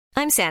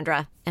I'm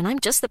Sandra, and I'm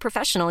just the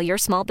professional your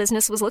small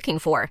business was looking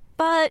for.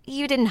 But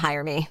you didn't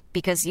hire me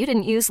because you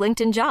didn't use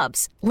LinkedIn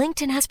Jobs.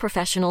 LinkedIn has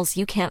professionals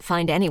you can't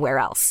find anywhere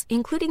else,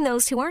 including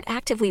those who aren't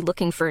actively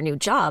looking for a new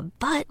job,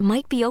 but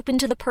might be open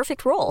to the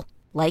perfect role,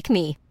 like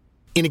me.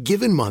 In a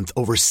given month,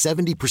 over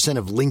 70%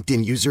 of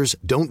LinkedIn users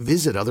don't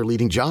visit other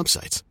leading job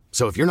sites.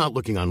 So if you're not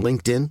looking on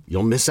LinkedIn,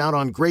 you'll miss out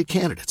on great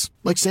candidates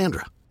like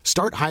Sandra.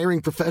 Start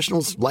hiring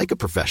professionals like a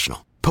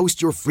professional.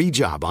 Post your free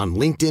job on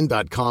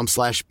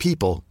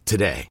linkedin.com/people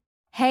today.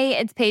 Hey,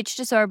 it's Paige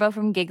DeSorbo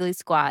from Giggly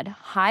Squad.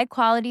 High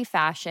quality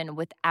fashion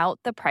without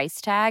the price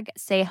tag.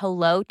 Say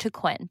hello to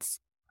Quince.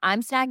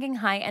 I'm snagging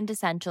high-end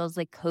essentials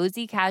like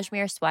cozy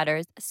cashmere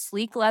sweaters,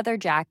 sleek leather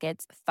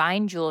jackets,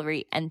 fine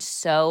jewelry, and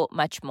so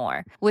much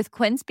more. With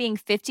Quince being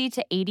 50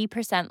 to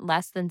 80%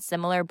 less than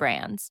similar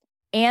brands.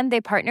 And they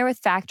partner with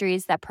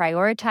factories that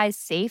prioritize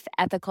safe,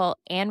 ethical,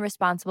 and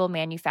responsible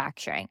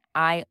manufacturing.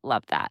 I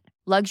love that.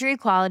 Luxury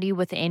quality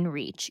within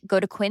reach. Go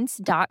to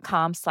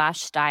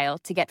quince.com/style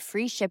to get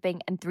free shipping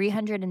and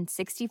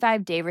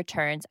 365-day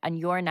returns on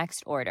your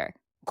next order.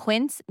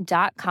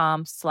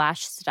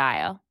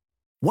 Quince.com/style.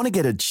 Want to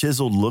get a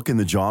chiseled look in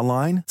the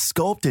jawline?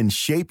 Sculpt and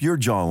shape your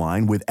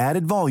jawline with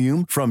added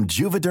volume from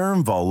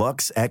Juvederm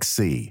Volux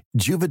XC.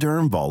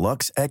 Juvederm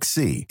Volux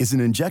XC is an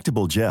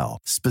injectable gel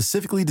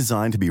specifically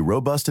designed to be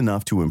robust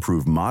enough to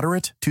improve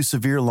moderate to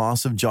severe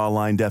loss of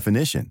jawline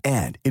definition.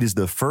 And it is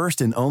the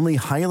first and only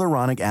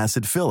hyaluronic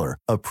acid filler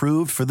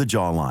approved for the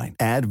jawline.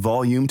 Add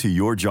volume to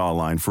your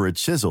jawline for a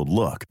chiseled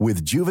look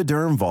with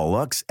Juvederm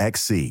Volux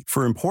XC.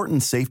 For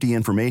important safety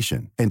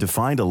information and to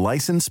find a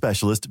licensed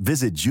specialist,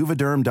 visit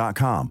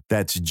Juvederm.com.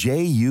 That's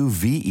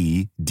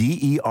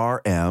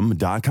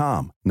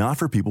Juvederm.com. Not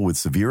for people with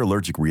severe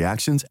allergic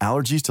reactions,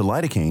 allergies to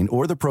lidocaine,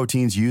 or the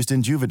proteins used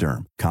in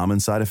Juvederm. Common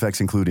side effects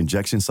include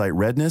injection site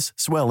redness,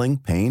 swelling,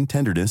 pain,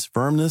 tenderness,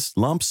 firmness,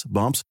 lumps,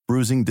 bumps,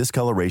 bruising,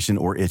 discoloration,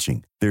 or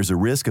itching. There's a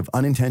risk of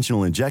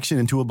unintentional injection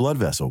into a blood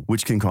vessel,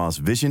 which can cause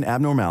vision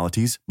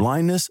abnormalities,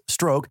 blindness,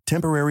 stroke,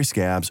 temporary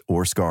scabs,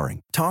 or scarring.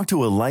 Talk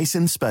to a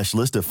licensed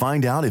specialist to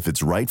find out if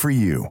it's right for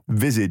you.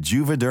 Visit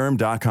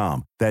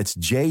Juvederm.com. That's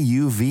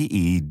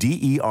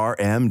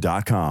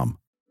Juvederm.com.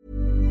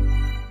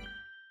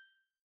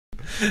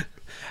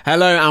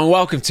 Hello and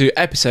welcome to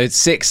episode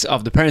 6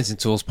 of the Parenting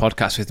Tools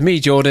podcast with me,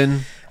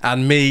 Jordan.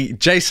 And me,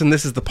 Jason.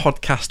 This is the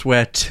podcast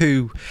where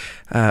two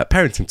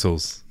parenting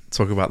tools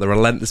talk about the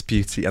relentless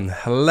beauty and the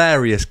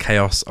hilarious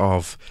chaos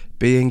of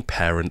being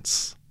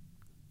parents.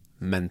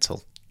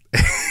 Mental.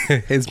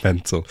 It's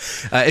mental.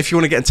 If you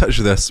want to get in touch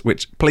with us,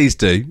 which please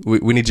do,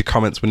 we need your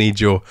comments, we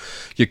need your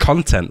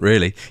content,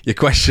 really, your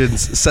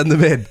questions. Send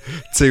them in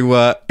to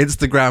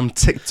Instagram,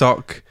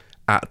 TikTok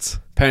at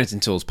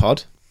Parenting Tools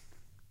Pod.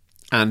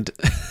 And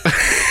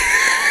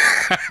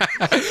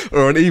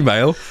or an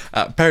email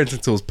at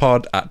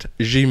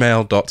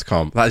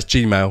parentingtoolspod@gmail.com. That's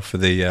Gmail for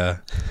the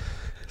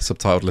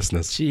subtitled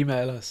listeners.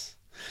 Gmail us.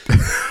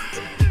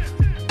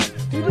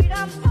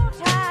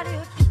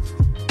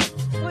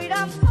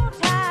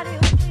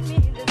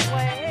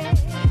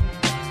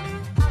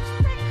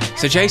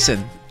 So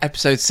Jason,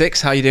 episode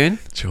 6, how you doing?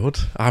 George,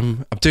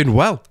 I'm doing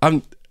well.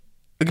 I'm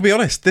gonna be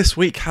honest, this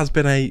week has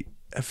been a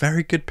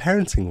very good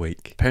parenting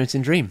week.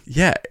 Parenting dream.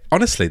 Yeah,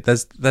 honestly,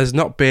 there's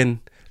not been...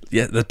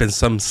 Yeah, there's been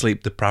some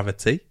sleep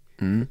depravity,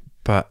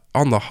 but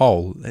on the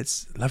whole,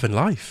 it's loving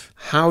life.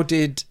 How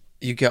did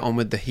you get on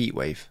with the heat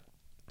wave?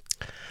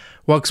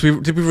 Well,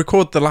 because did we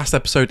record the last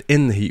episode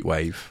in the heat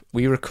wave?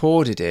 We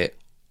recorded it,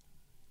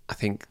 I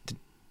think,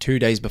 2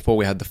 days before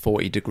we had the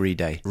 40-degree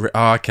day.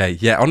 Okay,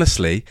 yeah,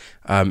 honestly,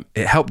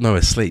 it helped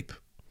Noah sleep.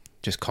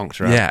 Just conked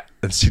her out. Yeah,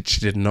 and she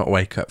did not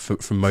wake up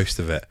for most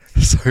of it.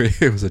 So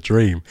it was a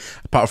dream.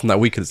 Apart from that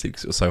weekend sleep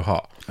because it was so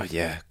hot. Oh,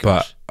 yeah.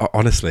 Gosh. But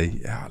honestly,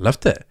 yeah, I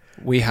loved it.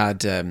 We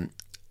had...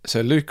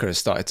 so Luca has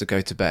started to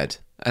go to bed.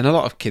 And a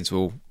lot of kids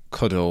will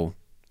cuddle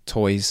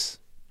toys,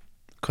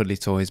 cuddly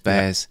toys,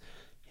 bears.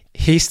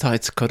 Yeah. He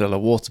started to cuddle a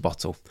water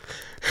bottle.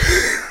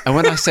 And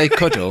when I say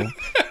cuddle,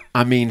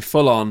 I mean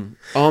full on,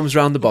 arms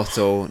around the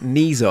bottle,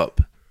 knees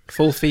up,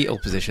 full fetal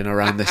position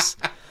around this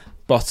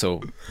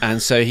bottle. And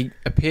so he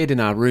appeared in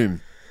our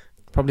room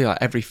probably like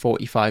every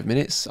 45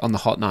 minutes on the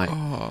hot night.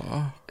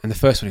 Oh. And the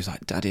first one he was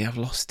like, "Daddy, I've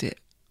lost it."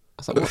 I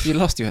was like, "What have you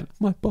lost?" He went,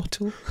 "My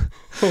bottle."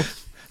 So I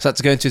had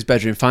to go into his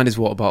bedroom, find his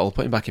water bottle,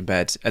 put him back in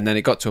bed. And then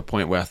it got to a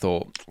point where I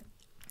thought,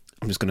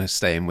 I'm just going to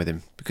stay in with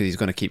him because he's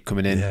going to keep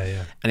coming in.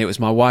 Yeah. And it was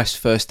my wife's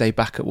first day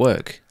back at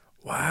work.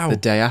 Wow. The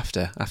day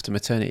after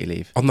maternity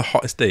leave. On the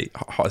hottest day.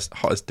 Hottest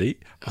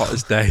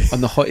day.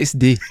 On the hottest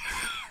day.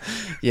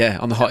 Yeah,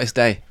 on the hottest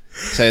day.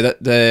 So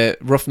the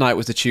rough night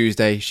was the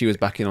Tuesday. She was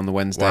back in on the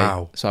Wednesday.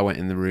 Wow. So I went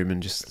in the room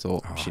and just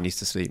thought, she needs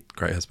to sleep.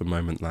 Great husband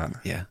moment, that.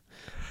 Yeah.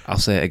 I'll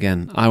say it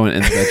again. I went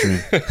in the bedroom.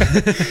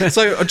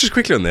 So just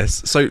quickly on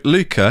this. So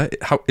Luca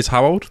is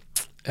how old?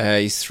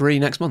 He's 3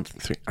 next month.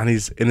 3, and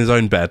he's in his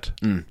own bed.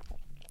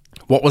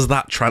 What was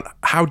that?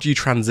 How do you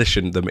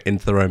transition them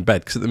into their own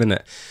bed? Because at the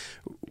minute,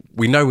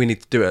 we know we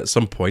need to do it at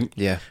some point.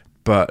 Yeah.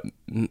 But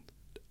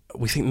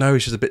we think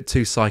Noah's just a bit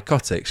too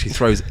psychotic. She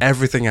throws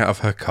everything out of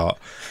her cot,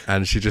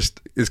 and she just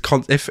is.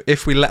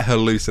 If we let her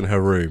loose in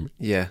her room,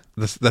 Yeah.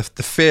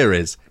 the fear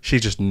is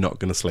she's just not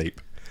going to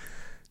sleep.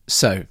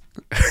 So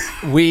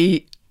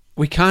we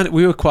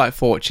were quite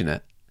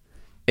fortunate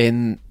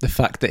in the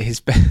fact that his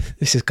bed.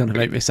 This is going to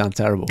make me sound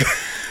terrible.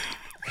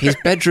 His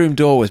bedroom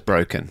door was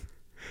broken.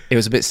 It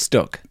was a bit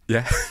stuck.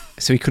 Yeah.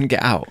 So he couldn't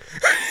get out.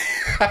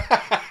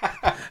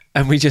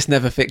 And we just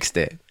never fixed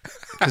it.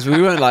 Because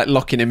we weren't like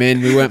locking him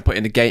in. We weren't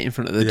putting a gate in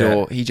front of the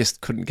door. He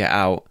just couldn't get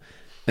out.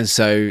 And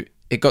so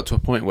it got to a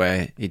point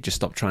where he just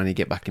stopped trying to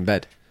get back in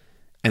bed.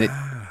 And it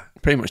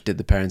pretty much did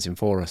the parenting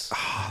for us.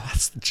 Oh,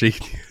 that's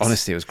genius.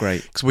 Honestly, it was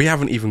great. Because we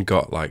haven't even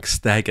got like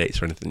stair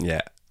gates or anything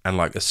yet. And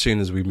like as soon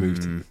as we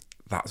moved,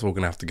 that's all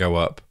going to have to go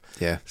up.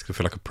 Yeah. It's going to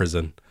feel like a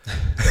prison.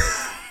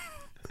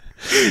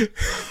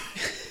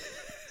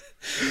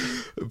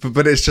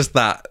 but it's just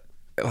that,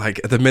 like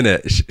at the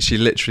minute, she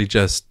literally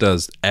just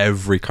does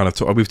every kind of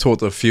tool. We've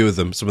talked a few of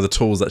them, some of the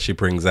tools that she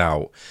brings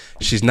out.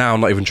 She's now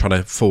not even trying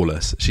to fool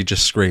us. She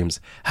just screams,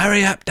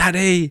 "Hurry up,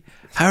 Daddy!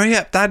 Hurry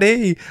up,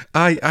 Daddy!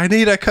 I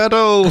need a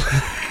cuddle!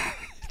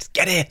 Just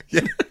get here!"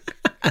 Yeah.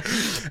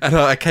 And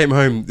I came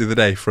home the other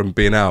day from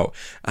being out,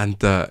 and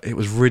it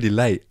was really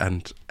late,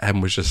 and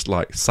Em was just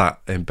like sat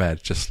in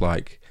bed, just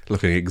like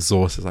looking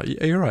exhausted. Like,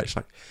 "Yeah, you're right." She's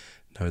like,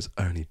 "No, it's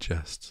only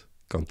just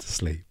gone to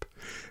sleep."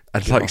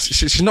 And like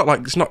she's not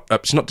like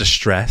she's not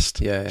distressed.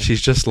 Yeah.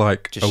 She's just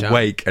like just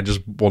awake and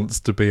just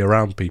wants to be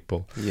around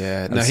people.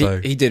 Yeah. And No,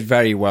 so, he did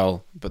very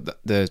well, but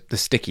the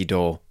sticky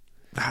door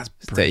that's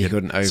that he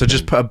couldn't open. So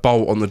just put a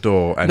bolt on the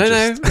door and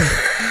No.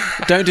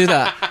 Don't do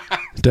that.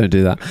 Don't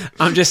do that.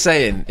 I'm just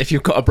saying, if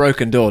you've got a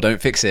broken door,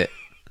 don't fix it.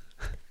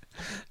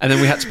 And then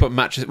we had to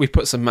put we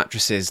put some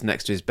mattresses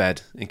next to his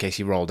bed in case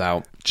he rolled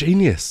out.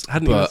 Genius. I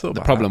hadn't even But thought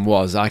the about problem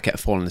was I kept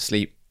falling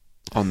asleep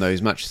on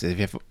those mattresses.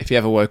 If you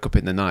ever woke up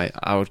in the night,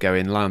 I would go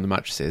in, lie on the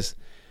mattresses.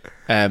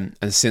 And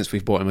since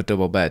we've bought him a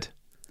double bed,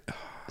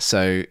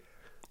 so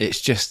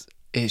it's just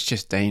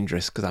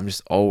dangerous because I'm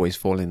just always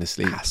falling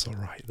asleep. That's all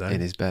right though.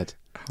 In his bed.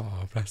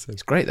 Oh, bless him.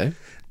 It's great though.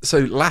 So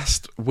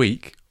last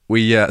week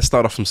we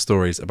started off some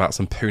stories about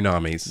some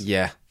Punamis.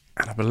 Yeah.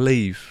 And I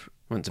believe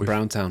Went to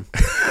Browntown.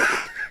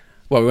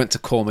 Well, we went to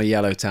Cormer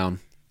Yellowtown.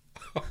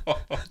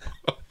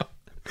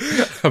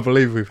 I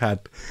believe we've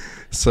had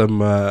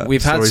some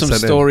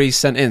stories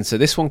sent in. So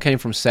this one came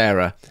from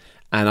Sarah,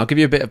 and I'll give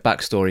you a bit of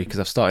backstory because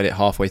I've started it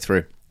halfway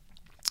through.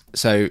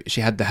 So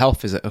she had the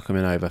health visitor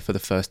coming over for the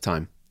first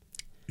time.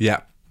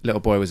 Yeah.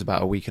 Little boy was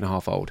about a week and a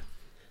half old,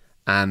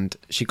 and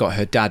she got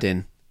her dad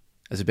in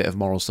as a bit of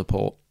moral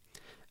support.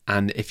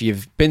 And if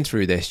you've been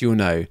through this, you'll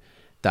know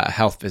that a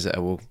health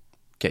visitor will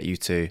get you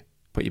to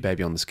put your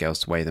baby on the scales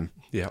to weigh them.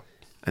 Yeah.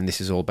 And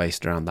this is all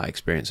based around that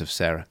experience of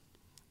Sarah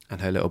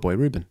and her little boy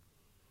Reuben.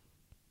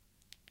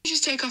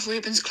 Just take off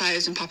Reuben's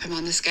clothes and pop him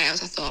on the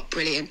scales. I thought,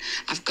 brilliant,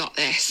 I've got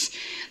this.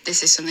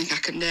 This is something I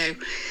can do.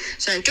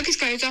 So took his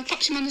clothes off,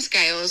 popped him on the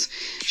scales.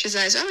 She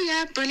says, "Oh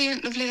yeah,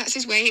 brilliant, lovely, that's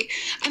his weight."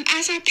 And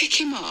as I pick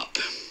him up,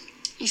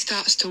 he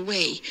starts to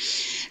wee.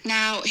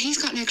 Now,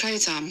 he's got no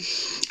clothes on.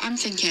 I'm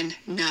thinking,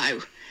 no,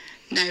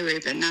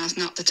 Reuben, now's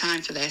not the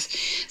time for this.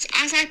 So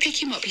as I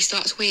pick him up, he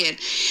starts weeing.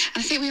 And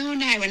I think we all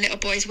know when little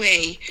boys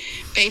wee,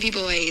 baby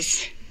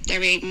boys,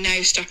 there ain't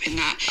no stopping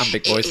that. And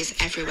big boys. It is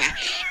everywhere.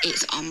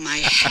 It's on my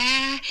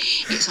hair,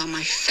 it's on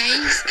my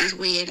face, he's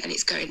weeing, and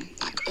it's going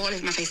like all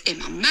over my face, in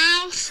my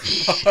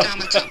mouth, down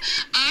my tongue.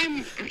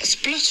 I'm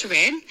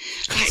spluttering,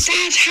 like,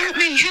 "Dad,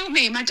 help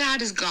me. My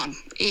dad is gone.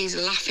 He's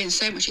laughing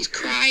so much, he's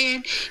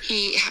crying.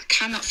 He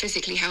cannot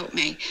physically help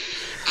me.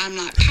 I'm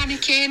like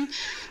panicking.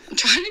 I'm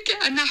trying to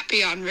get a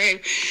nappy on, Roo.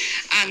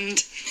 And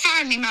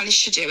finally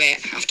managed to do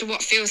it after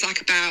what feels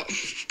like about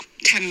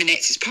 10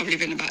 minutes. It's probably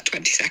been about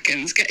 20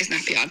 seconds. Get his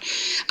nappy on.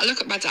 I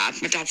look at my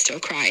dad's still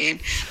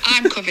crying.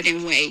 I'm covered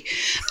in wee.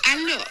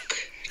 I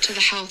look to the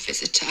health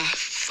visitor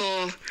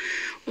for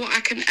what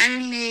I can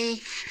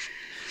only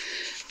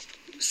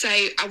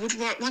say, I would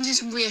wanted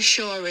some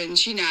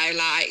reassurance,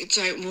 like,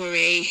 don't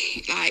worry,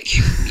 like,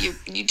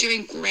 you're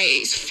doing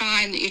great, it's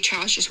fine that your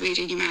child's just weed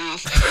in your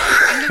mouth.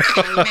 I look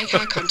at her, we make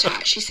eye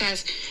contact, she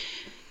says,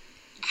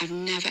 "I've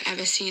never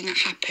ever seen that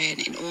happen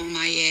in all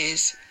my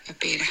years of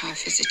being a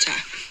health visitor."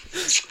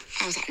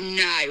 I was like,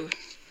 no.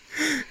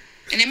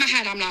 And in my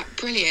head, I'm like,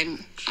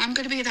 brilliant. I'm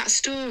going to be that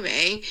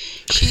story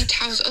she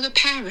tells other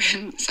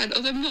parents and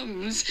other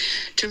mums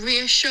to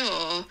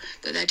reassure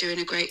that they're doing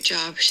a great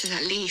job. She's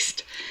at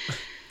least...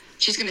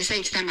 She's going to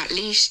say to them, "At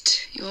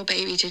least your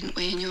baby didn't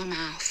wee in your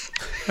mouth."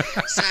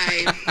 So,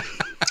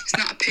 it's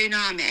not a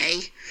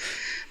punami,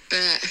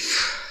 but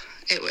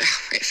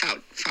it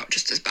felt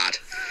just as bad.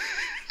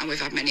 And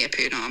we've had many a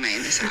punami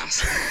in this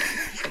house,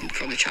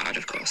 from the child,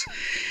 of course.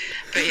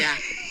 But yeah,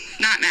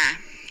 nightmare.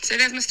 So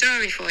there's my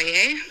story for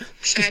you,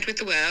 shared with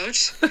the world.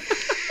 So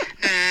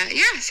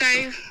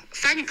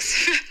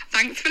thanks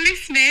for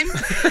listening.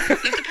 Love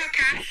the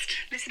podcast.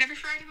 Listen every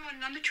Friday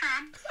morning on the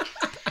tram.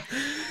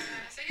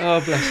 Oh,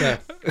 bless her.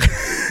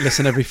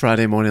 Listen every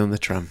Friday morning on the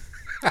tram.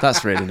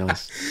 That's really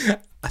nice.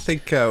 I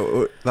think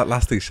that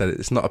last thing you said,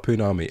 it's not a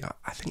punami.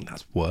 I think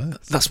that's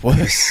worse. That's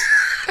worse.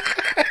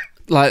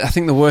 Like, I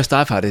think the worst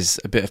I've had is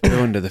a bit of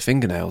poo under the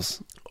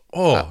fingernails.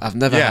 Oh, I've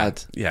never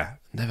had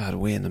a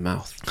wee in the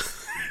mouth.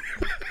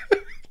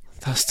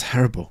 That's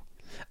terrible.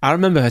 I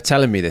remember her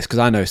telling me this because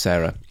I know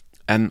Sarah,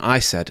 and I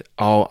said,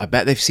 "Oh, I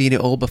bet they've seen it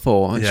all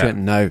before." And she went,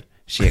 "No."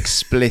 She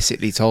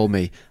explicitly told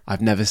me,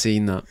 "I've never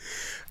seen that."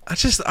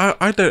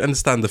 I don't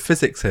understand the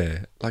physics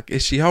here. Like,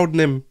 is she holding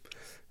him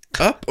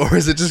up, or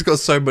has it just got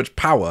so much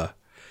power?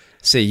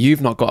 See,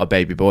 you've not got a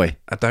baby boy.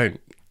 I don't.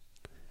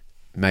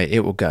 Mate, it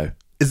will go.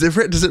 Does it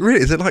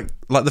really? Is it like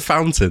the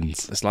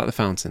fountains? It's like the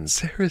fountains.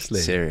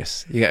 Seriously?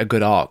 Serious. You get a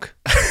good arc.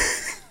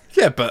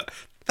 Yeah, but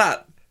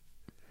that...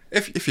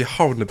 If you're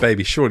holding a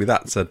baby, surely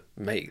that's a...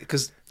 Mate,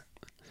 because...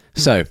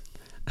 So...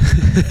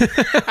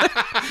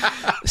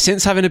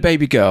 Since having a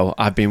baby girl,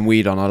 I've been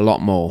weed on a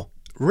lot more.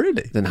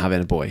 Really? Than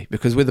having a boy.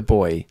 Because with a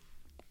boy,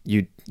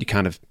 you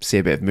kind of see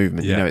a bit of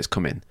movement. You know it's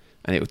coming.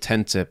 And it will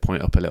tend to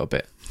point up a little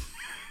bit.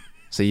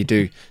 So you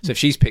do... So if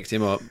she's picked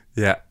him up...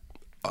 Yeah.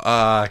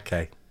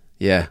 Okay.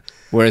 Yeah.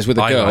 Whereas with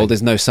a girl,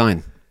 there's no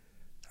sign.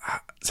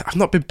 I've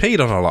not been peed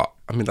on a lot.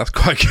 I mean, that's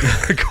quite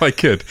good, quite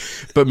good.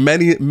 But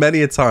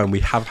many a time we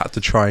have had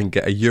to try and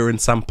get a urine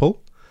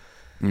sample.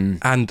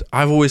 And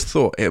I've always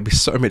thought it would be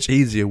so much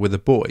easier with a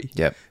boy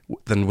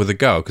than with a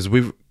girl, because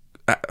we've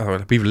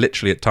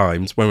literally at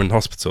times, when we're in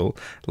hospital,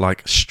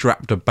 like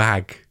strapped a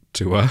bag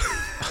to her.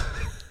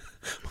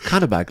 What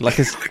kind of bag? Like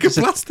a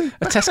plastic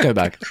a Tesco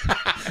bag?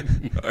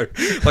 No,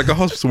 like a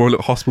hospital, or a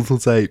little hospital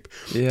tape.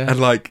 Yeah. And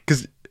like,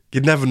 because you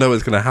never know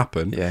what's going to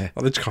happen. Yeah.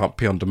 Like, they just can't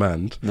pee on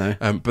demand. No.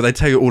 But they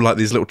tell you all like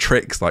these little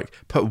tricks, like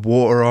put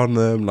water on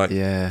them, like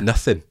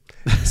nothing.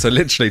 So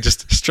literally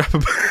just strap a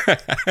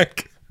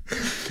bag.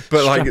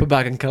 But strap a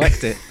bag and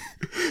collect it.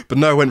 But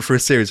no, I went through a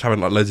series of having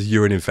like loads of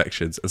urine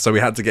infections, and so we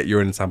had to get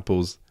urine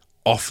samples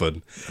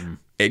often.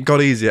 It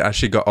got easier as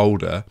she got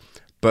older,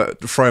 but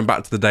throwing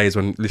back to the days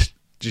when you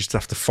just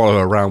have to follow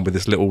her around with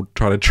this little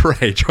trying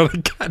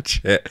to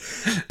catch it.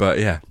 But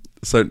yeah,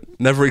 so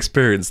never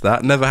experienced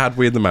that. Never had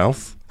wee in the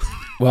mouth.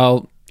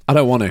 Well, I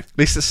don't want to. At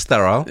least it's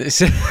sterile.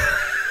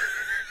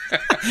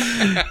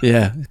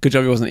 Yeah, good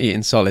job he wasn't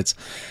eating solids.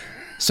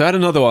 So I had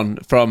another one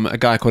from a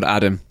guy called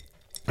Adam.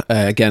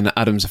 Again,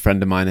 Adam's a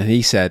friend of mine, and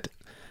he said,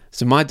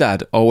 so my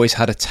dad always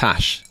had a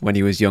tash when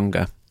he was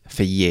younger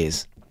for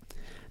years.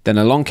 Then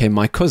along came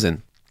my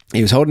cousin.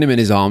 He was holding him in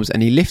his arms,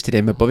 and he lifted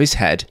him above his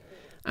head,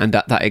 and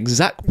at that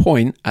exact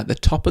point at the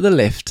top of the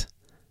lift,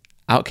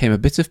 out came a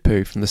bit of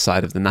poo from the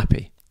side of the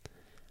nappy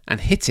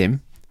and hit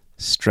him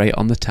straight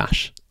on the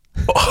tash.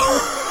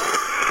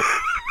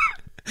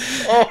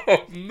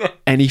 Oh, no.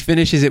 And he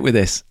finishes it with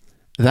this.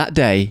 That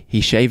day,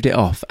 he shaved it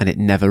off and it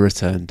never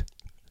returned.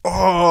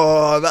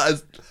 Oh, that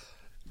is...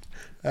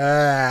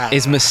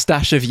 His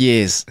moustache of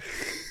years.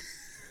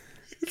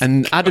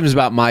 And Adam's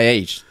about my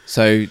age.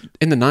 So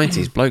in the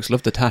 90s, blokes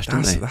loved the tash,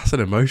 didn't they? That's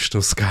an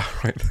emotional scar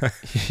right there.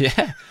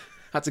 Yeah.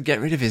 Had to get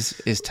rid of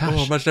his tash.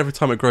 Oh, imagine every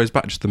time it grows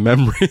back, just the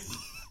memory.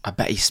 I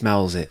bet he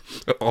smells it.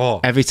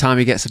 Oh. Every time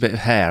he gets a bit of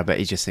hair, I bet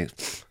he just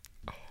thinks,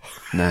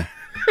 nah,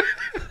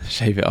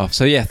 shave it off.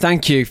 So yeah,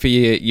 thank you for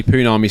your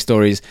Poon Army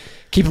stories.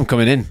 Keep them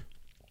coming in.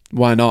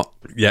 Why not?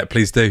 Yeah,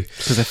 please do.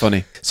 Because they're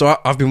funny. So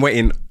I've been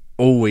waiting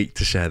all week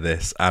to share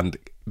this, and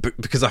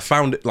because I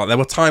found it, like, there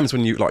were times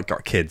when you like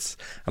got kids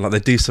and like they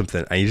do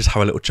something and you just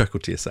have a little chuckle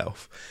to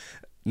yourself.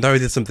 Noah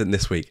did something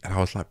this week and I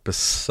was like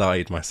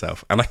beside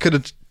myself, and I could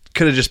have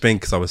just been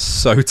because I was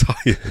so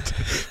tired.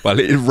 But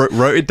I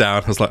wrote it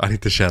down. I was like, I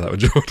need to share that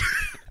with Jordan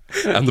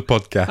and the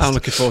podcast. I'm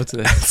looking forward to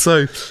this.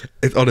 So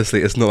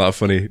honestly, it's not that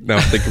funny now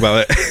I think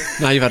about it.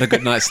 Now you've had a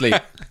good night's sleep.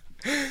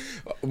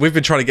 We've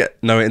been trying to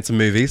get Noah into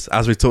movies,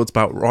 as we talked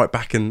about right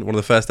back in one of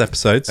the first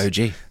episodes.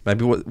 OG.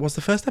 Maybe what was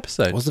the first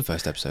episode? It was the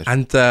first episode.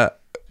 And it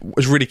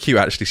was really cute,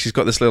 actually. She's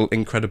got this little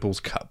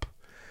Incredibles cup.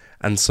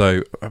 And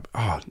so,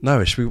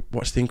 Noah, should we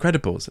watch The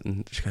Incredibles?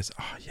 And she goes,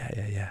 oh, yeah.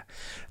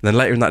 And then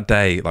later in that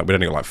day, like, we'd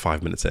only got like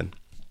 5 minutes in.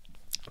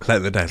 Later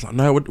in the day, it's like,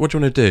 no, what do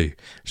you want to do?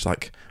 She's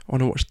like, I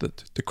want to watch the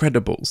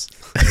Credibles.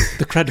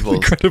 The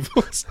Credibles? The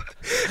Credibles.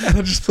 And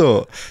I just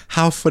thought,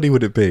 how funny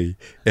would it be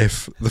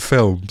if the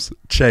films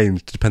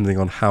changed depending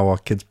on how our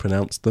kids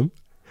pronounced them?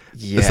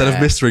 Yeah. Instead of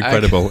Mr.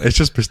 Incredible, it's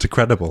just Mr.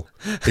 Credible.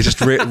 It's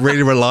just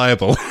really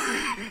reliable.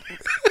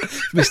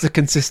 Mr.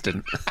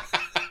 Consistent.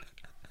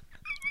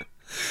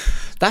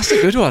 That's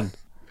a good one.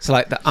 So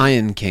like the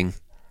Iron King.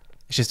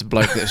 It's just a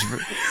bloke that's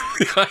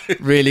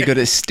really good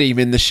at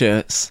steaming the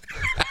shirts.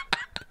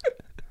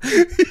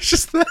 He's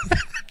just there.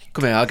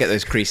 Come here, I'll get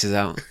those creases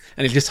out.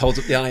 And he just holds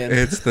up the iron.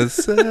 It's the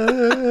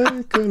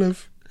circle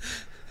of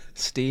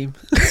steam.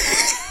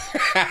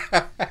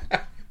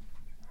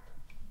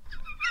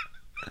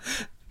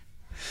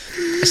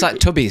 It's like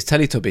Tubbies,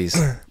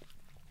 Teletubbies.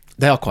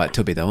 They are quite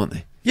tubby though, aren't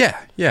they? Yeah.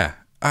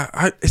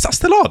 Is that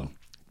still on?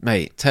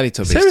 Mate,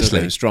 Teletubbies Seriously? still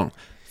going strong.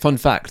 Fun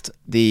fact,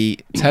 the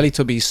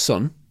Teletubbies'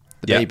 son,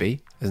 the Yeah.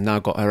 baby, has now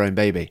got her own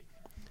baby.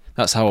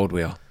 That's how old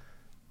we are.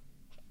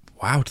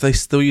 Wow, do they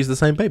still use the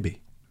same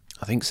baby?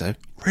 I think so.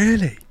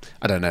 Really?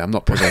 I don't know, I'm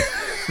not puzzled.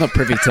 Not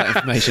privy to that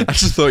information. I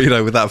just thought,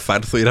 with that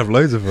fact, I thought you'd have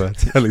loads of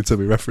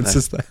Teletubby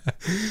references there.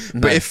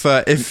 No. But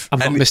if I'm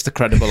not Mr.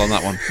 Credible on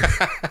that one.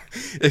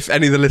 if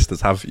any of the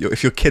listeners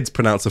if your kids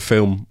pronounce a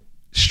film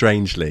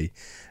strangely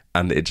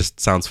and it just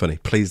sounds funny,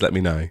 please let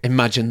me know.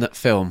 Imagine that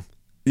film.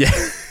 Yeah.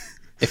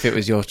 If it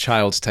was your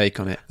child's take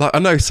on it. Like, I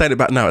know saying it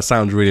back now, it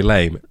sounds really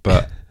lame,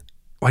 but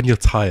when you're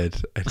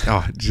tired,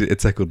 it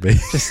tickled me.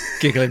 Just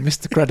giggling,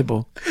 Mr.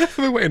 Credible. I've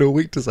been waiting all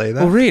week to say that.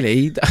 Well,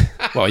 really?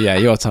 Well, yeah,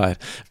 you're tired.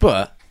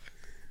 But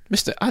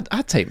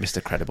I'd take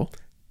Mr. Credible.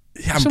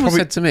 Yeah, Someone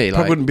said to me,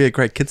 probably wouldn't be a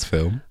great kids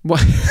film.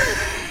 What?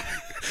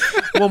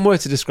 One word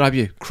to describe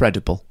you: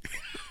 credible.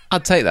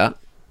 I'd take that.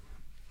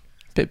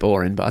 Bit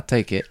boring, but I'd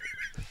take it.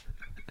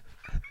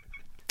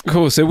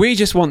 Cool. So we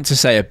just want to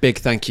say a big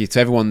thank you to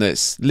everyone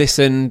that's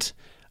listened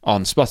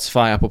on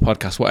Spotify, Apple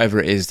Podcasts, whatever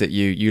it is that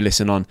you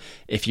listen on.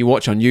 If you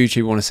watch on YouTube,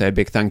 we want to say a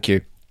big thank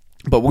you.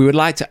 But we would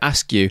like to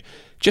ask you,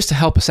 just to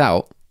help us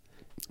out,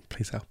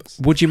 please help us.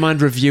 Would you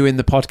mind reviewing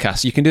the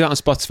podcast? You can do that on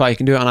Spotify, you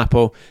can do it on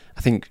Apple.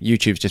 I think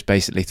YouTube's just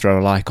basically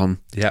throw a like on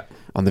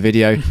the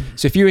video.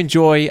 So if you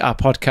enjoy our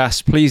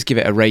podcast, please give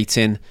it a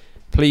rating.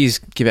 Please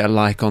give it a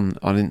like on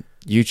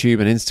YouTube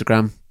and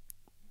Instagram.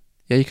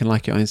 Yeah, you can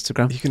like it on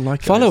Instagram. You can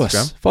like it Follow on us.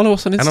 Instagram. Follow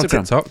us on Instagram. And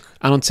on TikTok.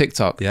 And on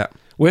TikTok. Yeah.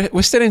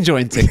 We're still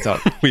enjoying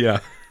TikTok. We are.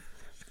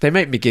 They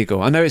make me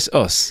giggle. I know it's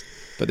us,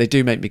 but they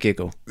do make me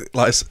giggle.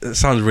 Like, it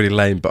sounds really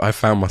lame, but I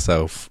found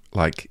myself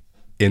like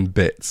in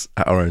bits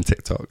at our own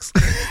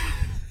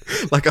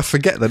TikToks. Like, I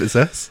forget that it's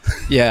us.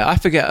 Yeah, I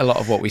forget a lot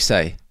of what we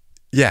say.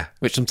 Yeah.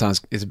 Which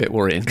sometimes is a bit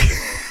worrying.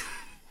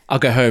 I'll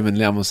go home and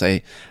Liam will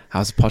say,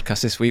 "How's the podcast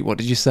this week? What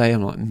did you say?"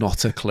 I'm like,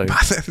 not a clue. But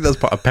I think that's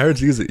part of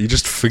parenting, isn't it? You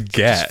just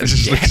forget. It's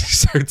just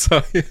like, you're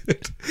so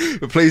tired.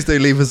 But please do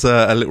leave us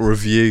a little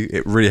review.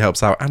 It really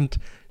helps out. And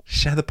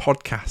share the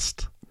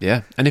podcast.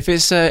 Yeah. And if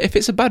it's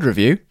a bad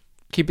review,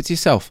 keep it to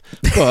yourself.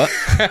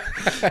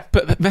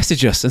 But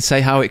message us and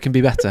say how it can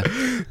be better.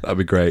 That'd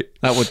be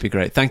great. That would be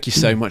great. Thank you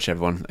so much,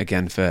 everyone,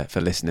 again, for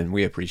listening.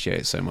 We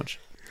appreciate it so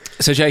much.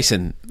 So,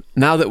 Jason,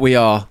 now that we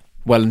are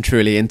well and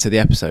truly into the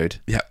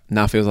episode,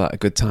 now feels like a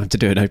good time to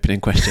do an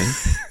opening question.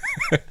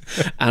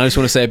 And I just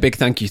want to say a big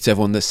thank you to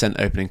everyone that sent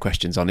opening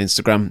questions on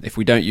Instagram. If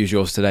we don't use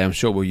yours today, I'm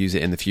sure we'll use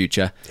it in the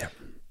future.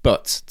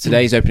 But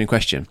today's opening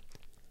question: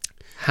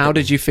 how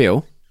did you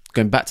feel,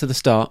 going back to the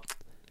start,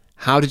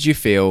 how did you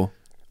feel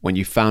when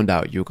you found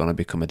out you were going to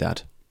become a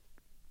dad?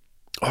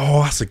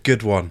 Oh, that's a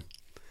good one.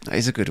 That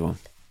is a good one.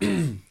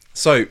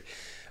 So,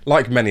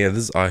 like many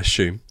others, I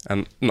assume,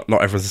 and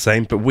not everyone's the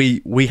same, but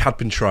we had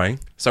been trying.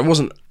 So it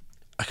wasn't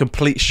a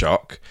complete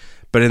shock,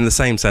 but in the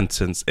same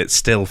sentence, it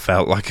still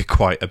felt like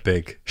quite a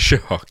big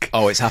shock.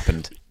 Oh, it's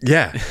happened.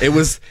 Yeah, it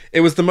was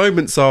the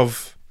moments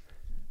of,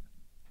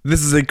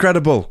 this is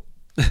incredible.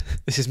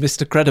 This is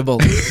Mr. Credible.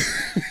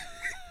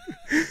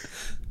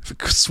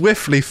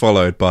 Swiftly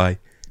followed by,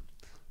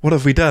 what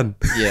have we done?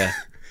 Yeah.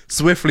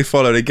 Swiftly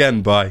followed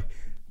again by,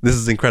 this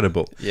is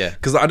incredible. Yeah.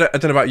 Because I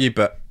don't know about you,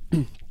 but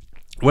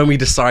when we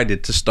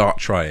decided to start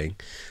trying,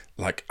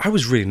 like, I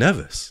was really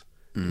nervous.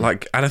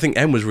 Like, and I think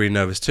Em was really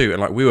nervous too.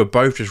 And like, we were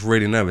both just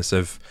really nervous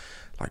of,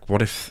 like,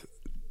 what if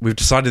we've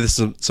decided this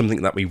is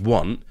something that we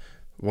want?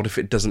 What if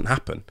it doesn't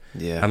happen?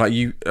 Yeah. And like,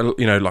 you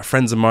know, like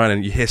friends of mine,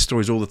 and you hear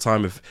stories all the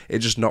time of it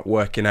just not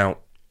working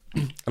out.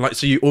 And like,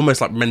 so you almost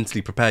like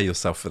mentally prepare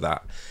yourself for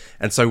that.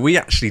 And so we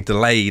actually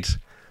delayed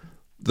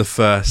the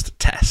first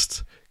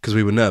test because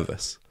we were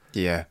nervous.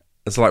 Yeah.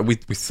 It's like we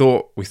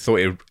thought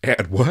it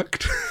had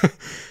worked,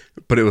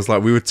 but it was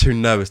like we were too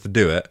nervous to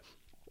do it.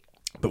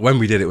 But when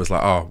we did, it was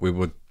like,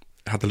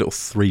 had the little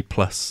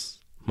 3+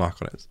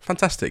 mark on it. It was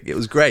fantastic. It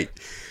was great.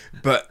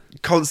 But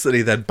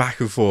constantly then back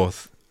and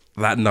forth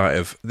that night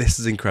of, this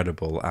is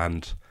incredible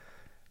and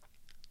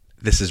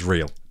this is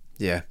real.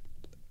 Yeah.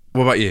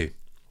 What about you?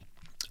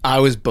 I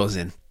was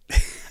buzzing.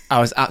 I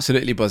was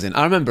absolutely buzzing.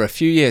 I remember a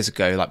few years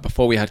ago, like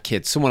before we had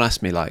kids, someone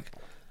asked me, like,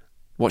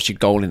 what's your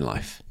goal in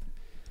life?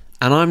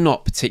 And I'm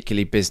not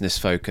particularly business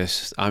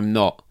focused. I'm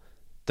not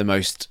the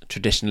most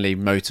traditionally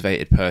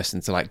motivated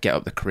person to like get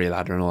up the career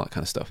ladder and all that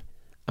kind of stuff.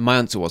 And my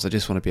answer was, I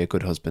just want to be a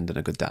good husband and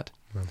a good dad.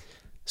 Wow.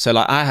 So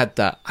like I had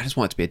that, I just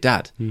wanted to be a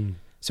dad.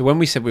 So when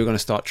we said we were going to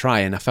start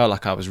trying, I felt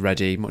like I was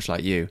ready, much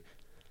like you.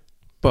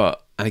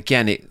 But, and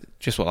again, it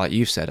just what like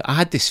you've said, I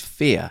had this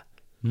fear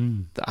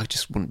that I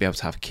just wouldn't be able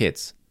to have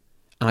kids.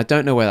 And I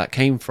don't know where that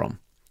came from.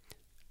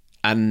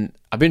 And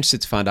I'd be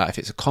interested to find out if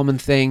it's a common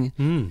thing,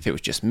 if it was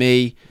just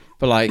me.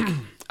 But like,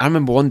 I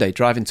remember one day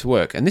driving to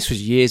work, and this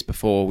was years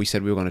before we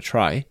said we were going to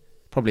try,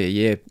 probably a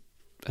year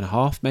and a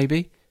half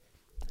maybe,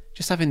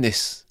 just having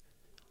this,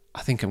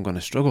 I think I'm going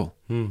to struggle.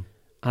 And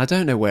I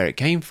don't know where it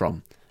came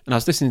from. And I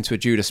was listening to a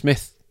Judah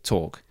Smith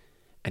talk,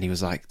 and he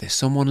was like, there's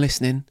someone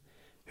listening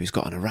who's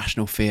got an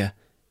irrational fear,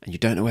 and you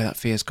don't know where that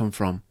fear's come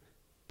from,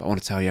 but I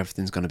want to tell you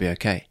everything's going to be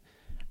okay.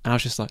 And I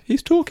was just like,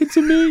 he's talking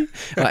to me,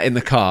 like in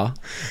the car,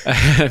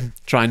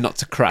 trying not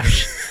to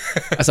crash,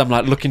 as I'm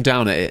like looking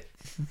down at it.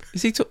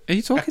 Are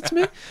you talking to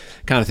me?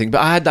 Kind of thing.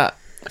 But I had that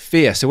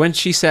fear. So when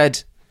she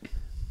said,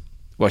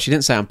 Well, she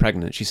didn't say I'm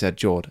pregnant. She said,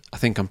 Jord, I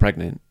think I'm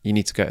pregnant. You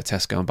need to go to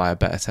Tesco and buy a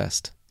better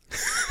test.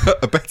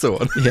 A better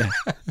one? Yeah.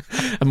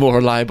 A more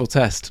reliable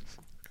test.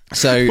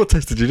 So what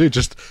test did you do?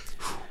 Just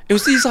it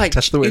was these like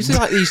test the wind. it was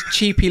like these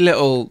cheapy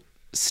little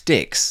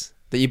sticks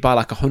that you buy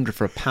like 100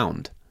 for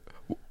 £1.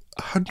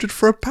 100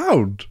 for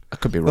 £1? I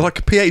could be They're wrong. like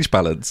a pH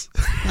balance.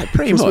 Like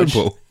pretty For a much.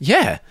 swimming pool.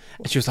 Yeah.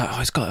 And she was like,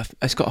 oh, it's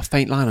got a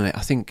faint line on it.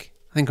 I think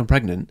I'm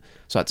pregnant.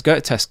 So I had to go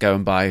to Tesco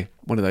and buy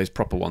one of those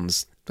proper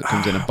ones that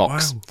comes in a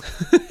box.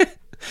 Wow.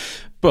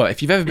 But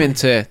if you've ever been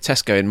to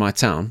Tesco in my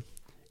town,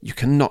 you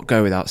cannot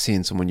go without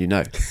seeing someone you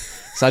know.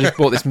 So I just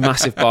bought this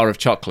massive bar of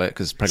chocolate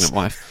because pregnant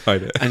wife, I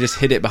know. and just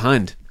hid it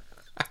behind.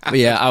 But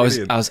yeah, I was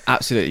Brilliant.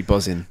 absolutely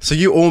buzzing. So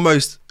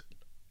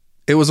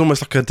it was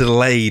almost like a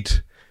delayed,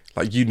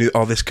 like you knew,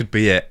 oh, this could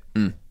be it.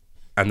 And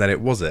then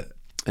it was it.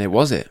 And it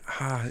was it.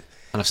 Ah,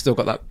 And I've still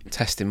got that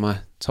test in my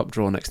top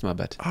drawer next to my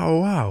bed. oh,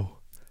 wow.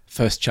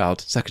 First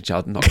child, second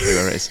child, not clear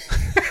where it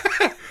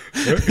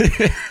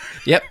is.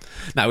 Yep.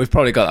 No, we've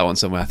probably got that one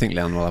somewhere. I think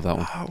Leon will have that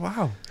one. Oh,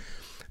 wow.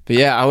 But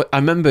yeah, I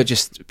remember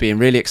just being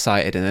really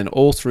excited, and then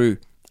all through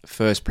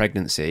first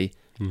pregnancy,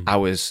 I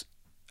was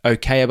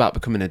okay about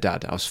becoming a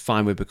dad. I was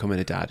fine with becoming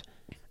a dad,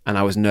 and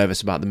I was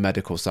nervous about the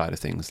medical side of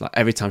things. Like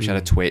every time she had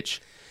a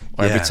twitch,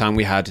 or every Yeah. time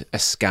we had a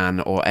scan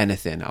or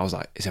anything, I was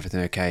like, "Is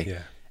everything okay?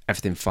 Yeah.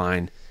 Everything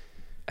fine?"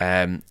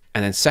 And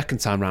then second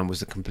time round was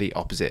the complete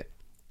opposite.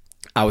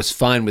 I was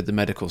fine with the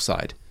medical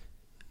side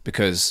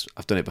because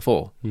I've done it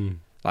before.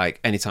 Like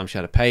anytime she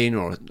had a pain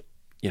or,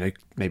 you know,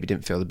 maybe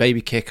didn't feel the baby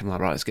kick, I'm like,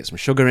 right, let's get some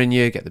sugar in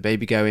you, get the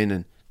baby going,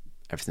 and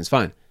everything's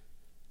fine.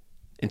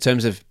 In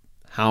terms of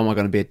how am I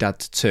going to be a dad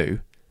to two,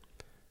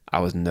 I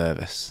was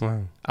nervous.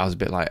 Wow. I was a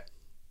bit like,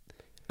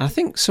 and I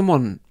think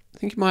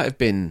it might have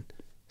been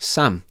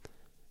Sam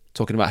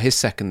talking about his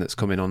second that's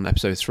coming on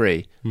episode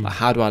 3. Like,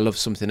 how do I love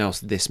something else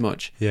this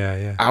much? Yeah,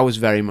 yeah. I was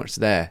very much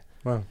there.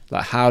 Wow.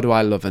 Like, how do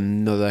I love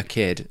another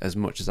kid as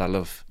much as I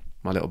love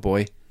my little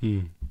boy?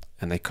 Hmm.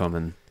 And they come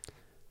and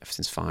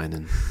everything's fine,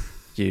 and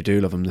you do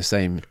love them the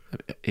same,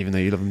 even though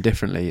you love them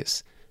differently.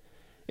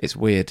 It's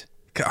weird.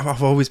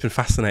 I've always been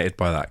fascinated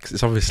by that because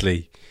it's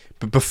obviously,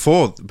 but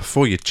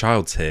before your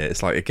child's here,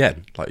 it's like,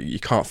 again, like you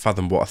can't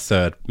fathom what a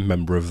third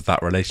member of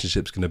that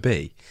relationship's going to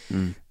be,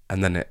 and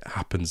then it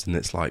happens, and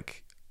it's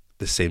like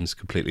this seems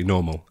completely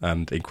normal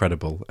and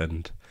incredible,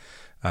 and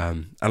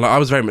like I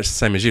was very much the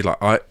same as you. Like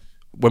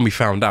when we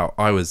found out,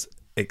 I was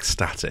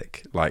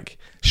ecstatic, like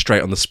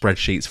straight on the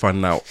spreadsheets,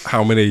 finding out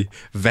how many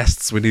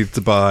vests we needed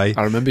to buy.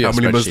 I remember your how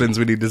many spreadsheet. muslins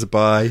we needed to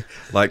buy.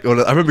 Like, I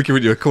remember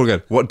giving you a call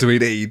going, what do we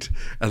need?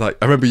 And like,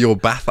 I remember your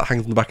bath that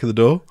hangs on the back of the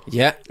door.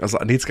 Yeah, I was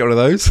like, I need to get one of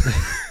those.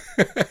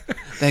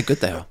 they're good.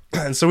 They are.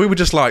 And so we were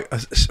just like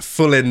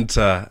full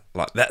into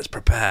like, let's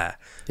prepare.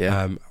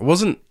 Yeah.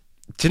 I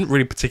didn't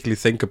really particularly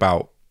think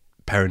about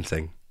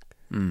parenting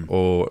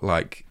or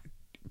like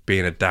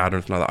being a dad or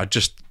anything like that.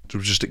 I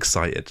was just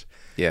excited.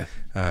 Yeah.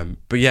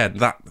 But yeah,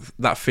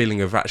 that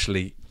feeling of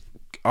actually,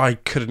 I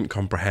couldn't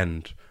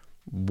comprehend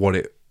what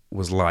it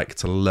was like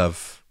to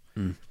love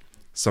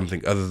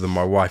something other than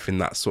my wife in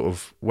that sort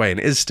of way, and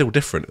it is still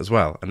different as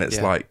well. And it's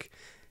like,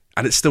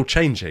 and it's still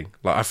changing.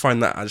 Like I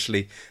find that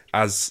actually,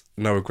 as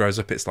Noah grows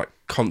up, it's like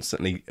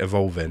constantly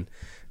evolving,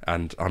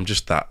 and I'm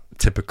just that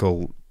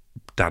typical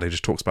dad who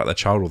just talks about their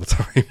child all the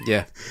time.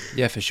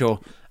 Yeah, for sure.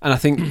 And I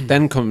think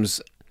then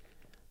comes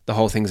the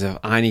whole things of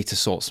I need to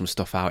sort some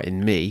stuff out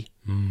in me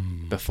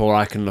before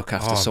I can look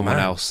after someone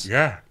else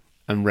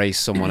and raise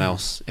someone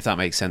else, if that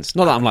makes sense.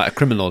 Not that I'm like a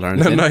criminal or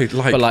anything. No,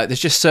 like- but like there's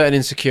just certain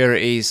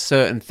insecurities,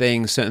 certain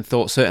things, certain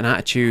thoughts, certain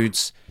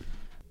attitudes.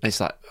 And it's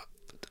like,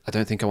 I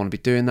don't think I want to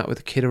be doing that with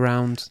a kid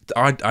around.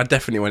 I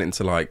definitely went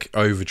into like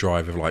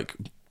overdrive of like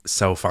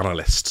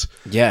self-analyst.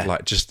 Yeah.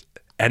 Like just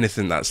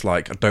anything that's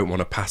like, I don't want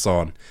to pass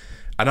on.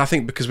 And I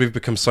think because we've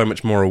become so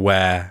much more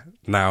aware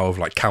now of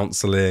like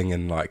counselling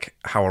and like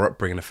how our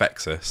upbringing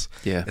affects us.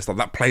 Yeah. It's like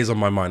that plays on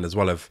my mind as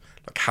well of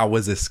like, how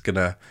is this going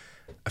to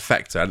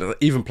affect her? And it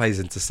even plays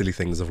into silly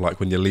things of like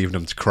when you're leaving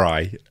them to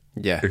cry.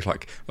 Yeah. It's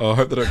like, oh, I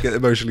hope they don't get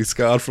emotionally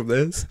scarred from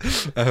this.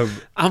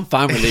 I'm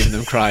fine with leaving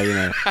them cry, you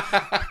know.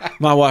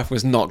 My wife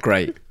was not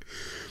great.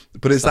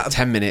 But it's Like that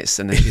 10 minutes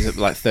and then she's up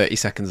like 30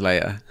 seconds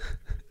later.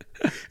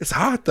 it's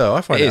hard though.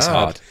 I find It it is hard.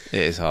 hard.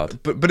 It is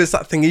hard. But it's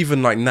that thing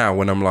even like now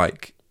when I'm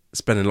like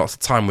spending lots of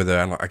time with her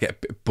and like I get a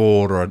bit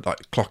bored or I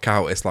like clock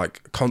out, it's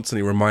like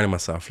constantly reminding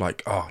myself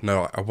like, oh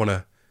no, I want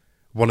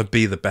to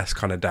be the best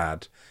kind of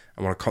dad.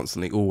 I want to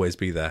constantly always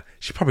be there.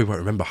 She probably won't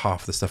remember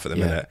half the stuff at the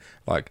minute.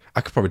 Like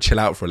I could probably chill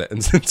out for a little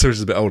until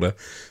she's a bit older,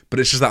 but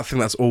it's just that thing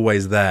that's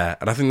always there.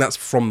 And I think that's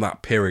from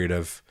that period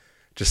of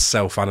just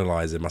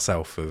self-analysing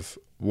myself of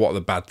what are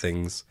the bad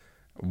things,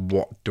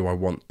 what do I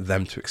want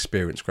them to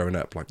experience growing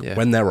up, like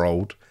when they're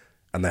old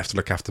and they have to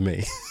look after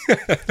me.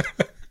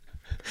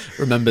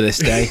 Remember this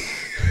day.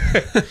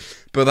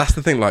 But that's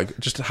the thing, like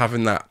just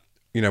having that,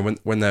 you know,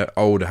 when they're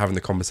older, having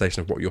the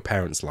conversation of what your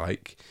parents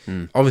like.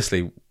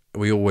 Obviously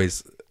we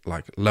always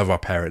like love our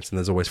parents and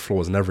there's always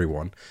flaws in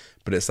everyone,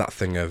 but it's that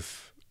thing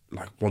of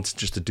like wanting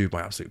just to do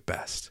my absolute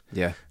best.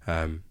 Yeah.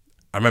 I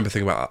remember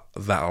thinking about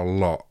that a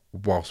lot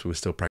whilst we were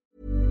still pregnant.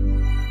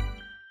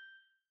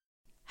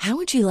 How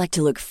would you like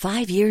to look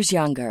 5 years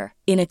younger?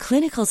 In a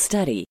clinical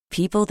study,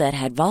 people that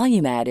had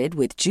volume added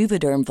with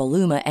Juvederm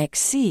Voluma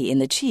XC in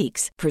the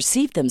cheeks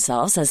perceived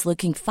themselves as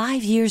looking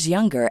 5 years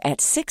younger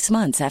at 6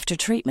 months after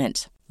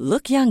treatment.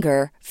 Look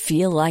younger,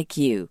 feel like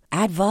you.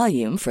 Add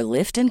volume for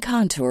lift and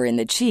contour in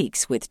the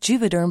cheeks with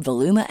Juvederm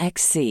Voluma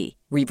XC.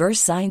 Reverse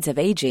signs of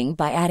aging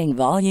by adding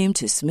volume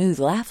to smooth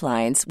laugh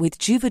lines with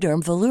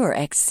Juvederm Volure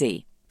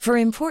XC. For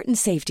important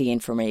safety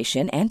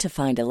information and to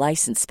find a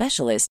licensed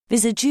specialist,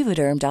 visit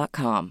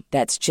Juvederm.com.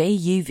 That's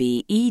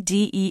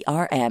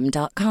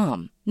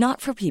JUVEDERM.com.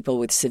 Not for people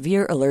with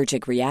severe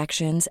allergic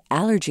reactions,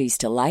 allergies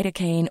to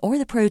lidocaine, or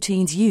the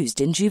proteins used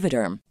in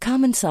Juvederm.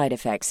 Common side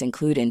effects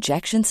include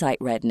injection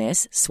site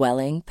redness,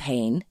 swelling,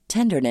 pain,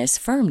 tenderness,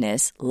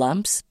 firmness,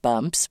 lumps,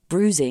 bumps,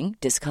 bruising,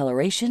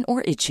 discoloration,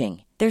 or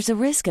itching. There's a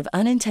risk of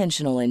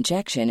unintentional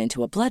injection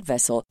into a blood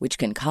vessel, which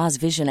can cause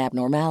vision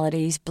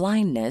abnormalities,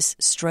 blindness,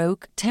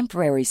 stroke,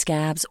 temporary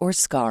scabs, or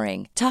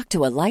scarring. Talk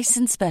to a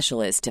licensed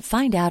specialist to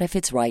find out if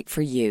it's right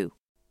for you.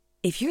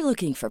 If you're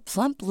looking for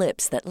plump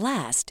lips that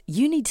last,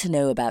 you need to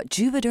know about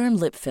Juvederm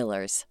lip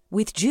fillers.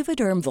 With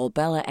Juvederm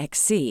Volbella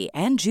XC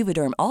and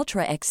Juvederm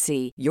Ultra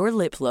XC, your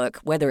lip look,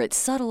 whether it's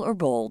subtle or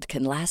bold,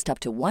 can last up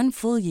to 1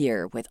 full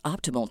year with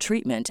optimal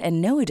treatment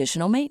and no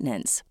additional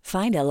maintenance.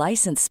 Find a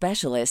licensed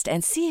specialist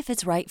and see if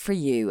it's right for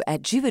you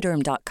at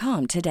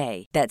Juvederm.com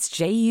today. That's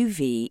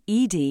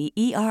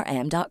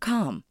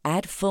JUVEDERM.com.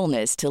 Add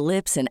fullness to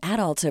lips in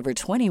adults over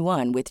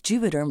 21 with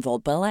Juvederm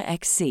Volbella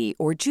XC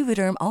or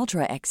Juvederm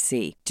Ultra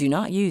XC. Do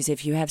not use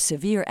if you have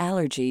severe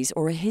allergies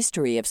or a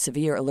history of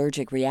severe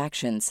allergic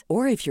reactions,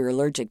 or if you're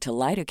allergic to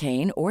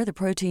lidocaine or the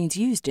proteins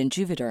used in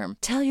Juvederm.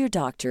 Tell your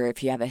doctor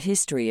if you have a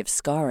history of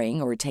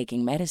scarring or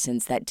taking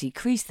medicines that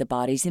decrease the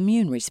body's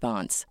immune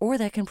response or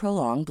that can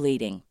prolong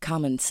bleeding.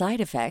 Common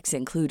side effects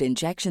include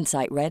injection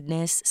site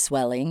redness,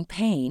 swelling,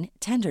 pain,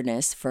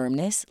 tenderness,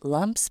 firmness,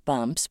 lumps,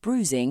 bumps,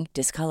 bruising,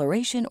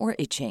 discoloration, or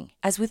itching.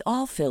 As with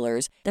all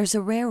fillers, there's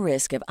a rare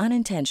risk of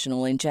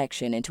unintentional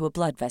injection into a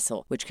blood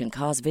vessel, which can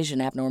cause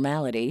vision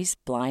abnormalities,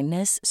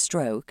 blindness,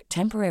 stroke,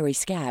 temporary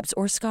scabs,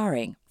 or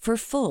scarring. For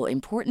full,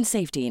 important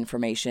safety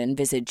information,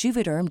 visit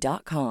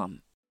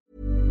Juvederm.com.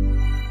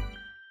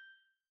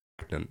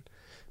 Don't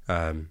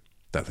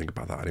think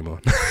about that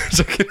anymore.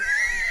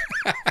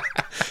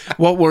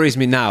 What worries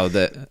me now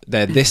that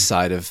they're this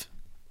side of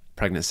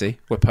pregnancy,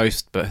 we're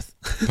post-birth,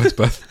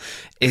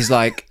 is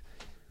like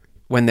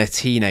when they're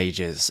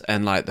teenagers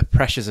and like the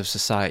pressures of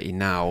society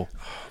now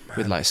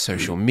with like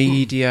social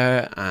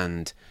media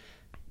and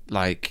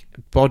like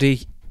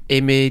body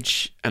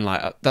image and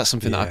like that's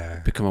something that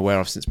I've become aware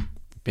of since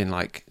been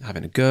like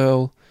having a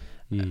girl,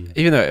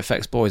 even though it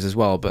affects boys as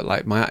well, but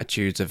like my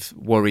attitudes of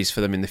worries for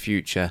them in the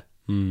future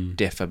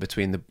differ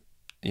between the,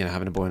 you know,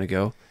 having a boy and a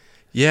girl.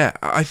 Yeah,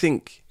 I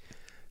think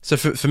so.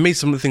 For me,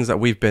 some of the things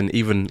that we've been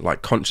even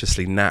like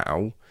consciously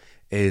now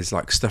is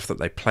like stuff that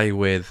they play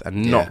with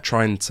and not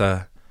trying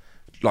to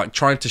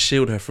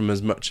shield her from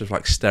as much of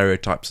like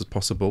stereotypes as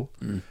possible.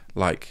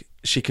 Like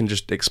she can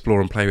just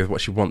explore and play with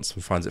what she wants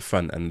and finds it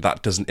fun, and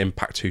that doesn't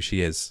impact who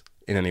she is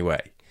in any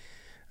way.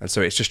 And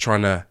so it's just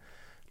trying to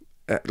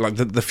like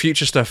the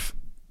future stuff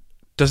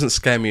doesn't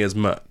scare me as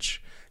much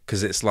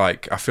because it's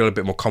like I feel a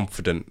bit more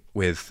confident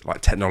with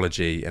like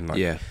technology and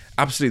like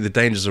absolutely the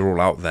dangers are all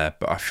out there,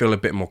 but I feel a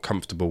bit more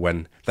comfortable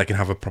when they can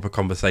have a proper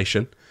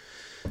conversation.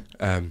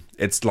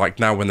 It's like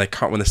now when they're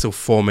still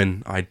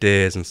forming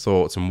ideas and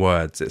thoughts and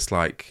words, it's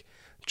like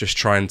just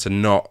trying to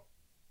not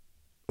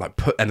like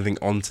put anything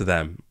onto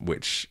them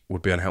which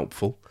would be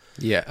unhelpful.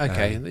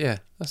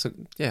 That's a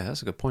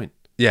good point.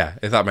 Yeah,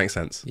 if that makes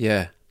sense.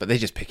 Yeah, but they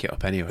just pick it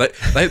up anyway.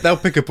 They'll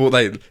pick up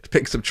they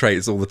pick some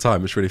traits all the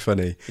time. It's really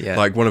funny. Yeah.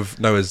 Like one of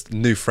Noah's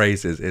new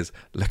phrases is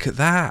 "look at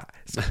that,"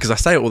 because I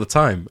say it all the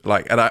time.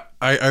 Like, and I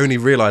only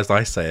realised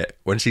I say it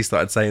when she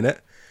started saying it,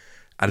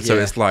 and so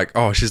it's like,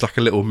 oh, she's like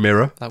a little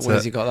mirror. Like,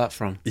 where's he got that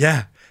from?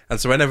 Yeah, and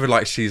so whenever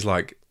like she's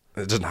like,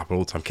 it doesn't happen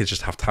all the time. Kids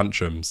just have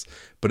tantrums,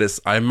 but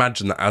I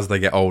imagine that as they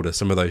get older,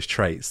 some of those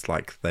traits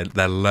like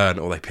they'll learn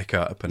or they pick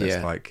up, and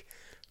it's like,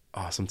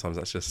 oh, sometimes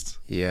that's just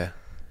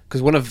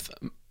because one of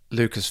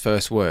Luca's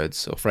first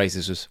words or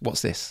phrases was,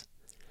 "What's this?"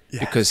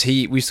 Because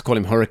we used to call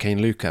him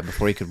Hurricane Luca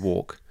before he could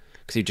walk,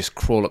 because he'd just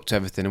crawl up to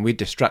everything, and we'd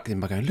distract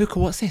him by going, "Luca,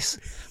 what's this?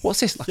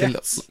 What's this?" Like a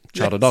little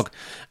child or dog,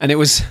 and it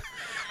was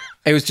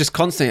just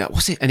constantly like,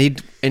 "What's it?"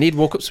 And he'd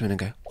walk up to me and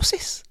go, "What's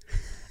this?"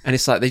 And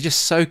it's like they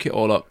just soak it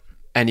all up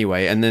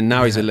anyway. And then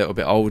now he's a little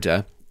bit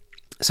older,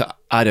 so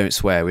I don't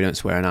swear. We don't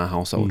swear in our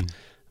household,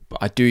 but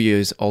I do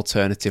use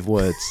alternative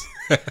words.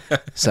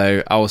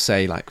 So I will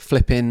say like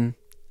flipping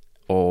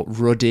or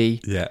ruddy.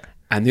 Yeah.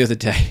 And the other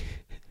day,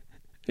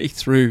 he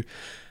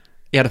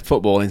had a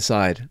football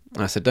inside,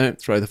 and I said,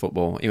 "Don't throw the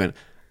football." He went,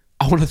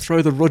 "I want to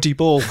throw the ruddy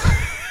ball."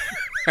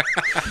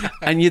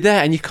 And you're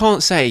there, and you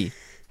can't say,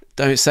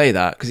 "Don't say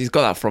that," because he's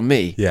got that from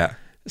me. Yeah.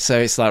 So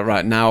it's like,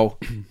 right now,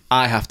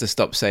 I have to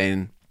stop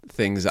saying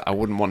things that I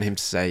wouldn't want him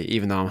to say,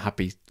 even though I'm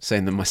happy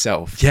saying them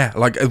myself. Yeah,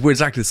 like we're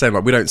exactly the same.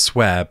 Like we don't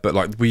swear, but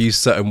like we use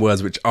certain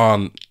words which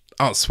aren't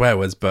aren't swear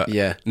words, but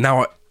Yeah.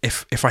 now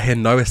if I hear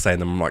Noah saying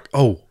them, I'm like,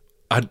 oh,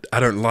 I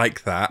don't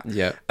like that.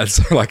 Yeah. And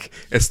so like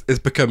it's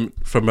become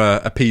from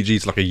a PG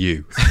to like a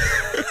U.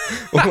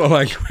 All my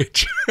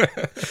language. Do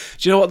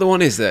you know what the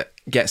one is that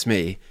gets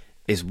me?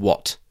 Is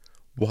what?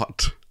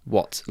 What?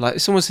 What? Like,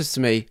 if someone says to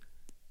me,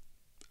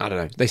 I don't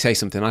know, they say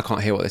something, I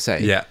can't hear what they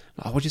say. Yeah.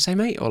 Oh, what'd you say,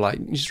 mate? Or like,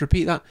 you just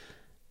repeat that.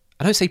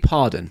 I don't say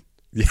pardon.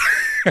 Yeah.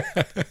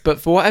 But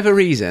for whatever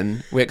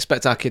reason, we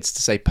expect our kids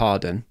to say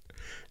pardon.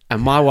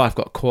 And my wife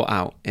got caught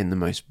out in the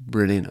most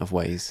brilliant of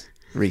ways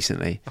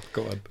recently. Oh,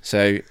 go on.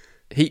 So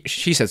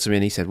she said to me,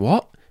 and he said,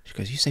 what? She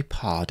goes, you say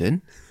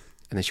pardon?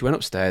 And then she went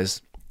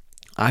upstairs.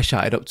 I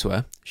shouted up to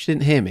her. She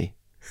didn't hear me.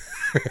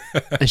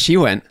 And she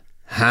went,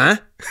 huh?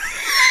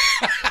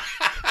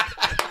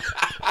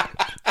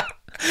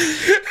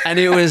 And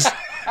it was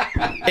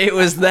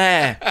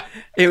there.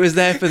 It was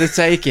there for the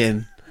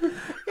taking.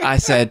 I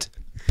said,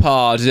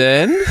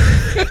 pardon?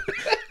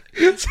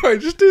 Sorry,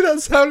 just do that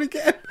sound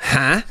again.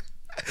 Huh?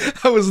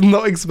 I was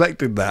not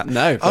expecting that.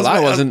 No, well, I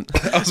wasn't.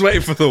 I was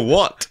waiting for the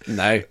what.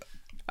 No,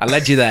 I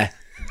led you there.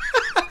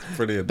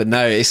 Brilliant. But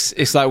no,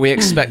 it's like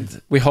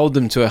we hold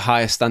them to a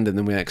higher standard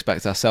than we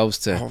expect ourselves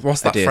to.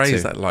 What's that adhere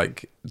phrase to. that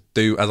like,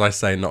 do as I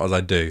say, not as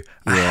I do?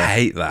 I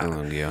hate that.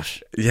 Oh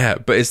gosh. Yeah,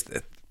 but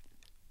it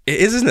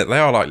is, isn't it? They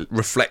are like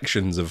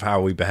reflections of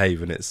how we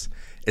behave, and it's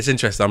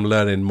interesting. I'm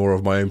learning more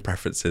of my own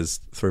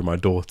preferences through my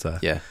daughter.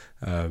 Yeah.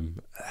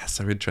 That's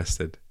so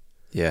interesting.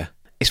 Yeah.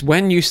 It's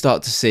when you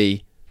start to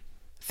see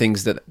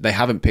things that they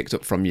haven't picked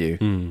up from you,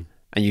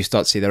 and you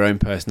start to see their own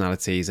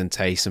personalities and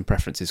tastes and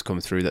preferences come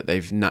through that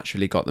they've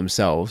naturally got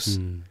themselves.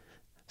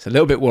 It's a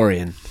little bit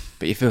worrying,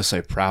 but you feel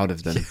so proud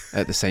of them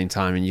at the same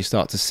time, and you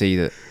start to see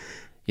that,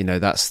 you know,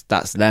 that's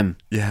them.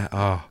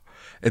 Yeah.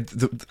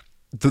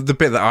 The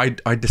bit that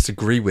I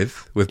disagree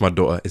with my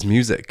daughter is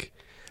music.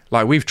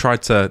 Like, we've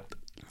tried to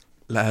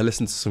let her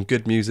listen to some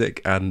good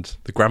music, and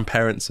the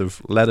grandparents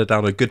have led her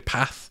down a good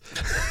path.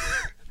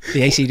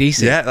 The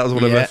AC/DC. Yeah, that was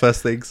one of her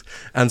first things.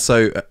 And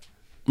so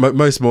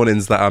most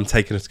mornings that I'm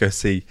taking her to go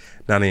see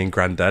Nanny and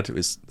Granddad,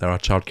 they're our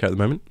childcare at the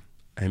moment.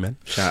 Amen.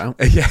 Shout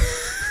out. Yeah.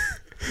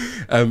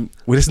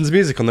 We listen to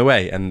music on the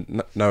way,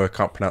 and Noah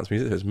can't pronounce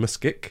music. It's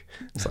muskik.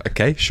 It's like,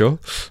 okay, sure.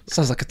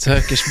 Sounds like a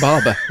Turkish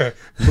barber.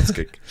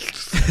 Muskik.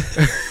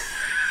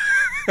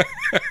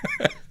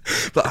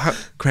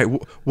 But great.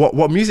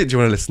 What music do you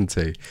want to listen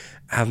to?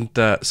 And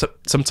so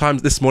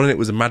sometimes this morning it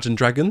was Imagine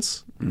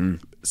Dragons,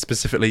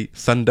 specifically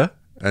Thunder,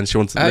 and she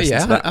wanted to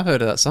listen to that. I've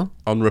heard of that song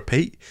on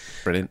repeat.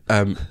 Brilliant.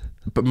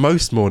 But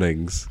most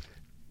mornings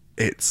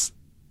it's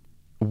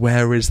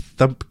Where Is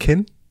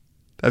Thumpkin?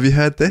 Have you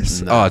heard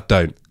this? No. Oh,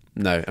 don't.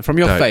 No, and from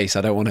your face,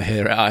 I don't want to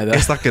hear it either.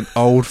 It's like an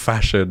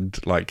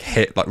old-fashioned like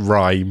hit, like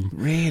rhyme.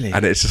 Really?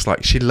 And it's just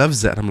like she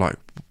loves it, and I'm like,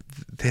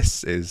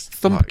 this is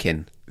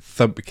Thumpkin.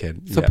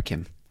 Thumpkin.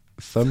 Thumpkin. Yeah.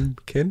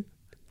 Thumpkin.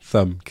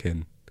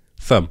 Thumpkin.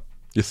 Thumb.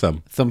 Your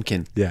thumb.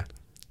 Thumpkin. Yeah.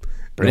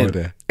 Brilliant.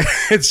 No idea.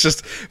 It's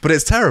just, but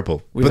it's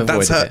terrible. We've but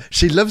that's avoided her. it.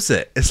 She loves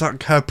it. It's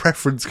like her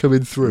preference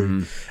coming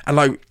through. And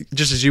like,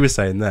 just as you were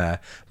saying there,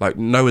 like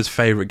Noah's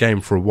favourite game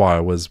for a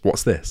while was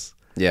What's This?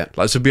 Yeah.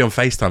 Like, so we'd be on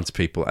FaceTime to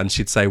people and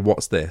she'd say,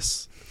 What's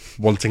this?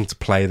 Wanting to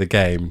play the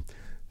game.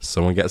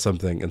 Someone gets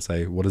something and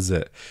say, What is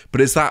it?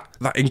 But it's that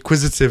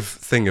inquisitive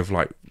thing of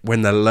like,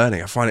 when they're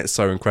learning, I find it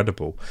so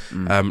incredible.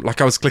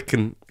 Like I was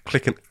clicking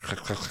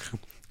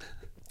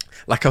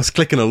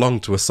along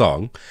to a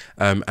song,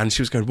 and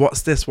she was going,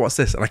 "What's this? What's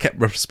this?" And I kept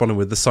responding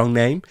with the song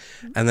name,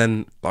 and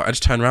then like I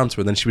just turned around to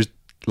her, and then she was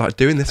like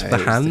doing this with the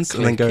hands,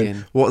 and then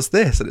going, "What's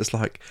this?" And it's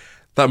like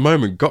that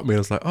moment got me. I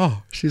was like,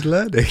 "Oh, she's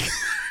learning."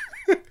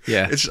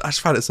 Yeah, I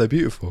just found it so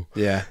beautiful.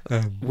 Yeah,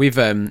 we've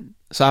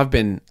so I've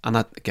been, and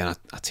I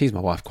tease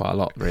my wife quite a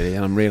lot, really,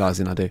 and I'm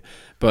realising I do,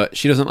 but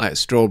she doesn't like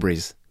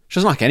strawberries. She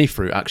doesn't like any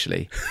fruit,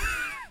 actually.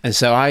 And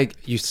so I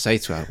used to say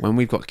to her, when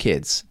we've got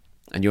kids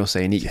and you're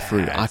saying eat your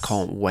fruit, I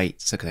can't wait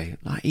to go,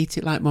 like, eat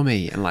it like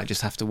mummy, and like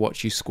just have to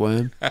watch you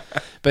squirm.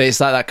 But it's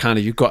like that kind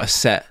of, you've got to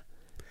set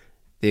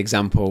the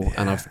example.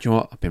 And you know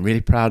what? I've been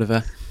really proud of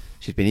her.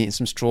 She's been eating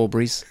some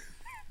strawberries.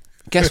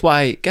 Guess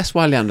why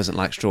Leanne doesn't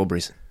like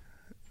strawberries?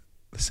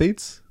 The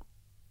seeds?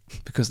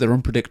 Because they're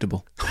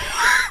unpredictable.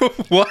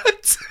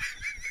 What?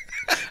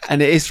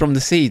 And it is from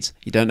the seeds.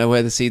 You don't know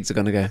where the seeds are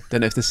going to go.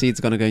 Don't know if the seeds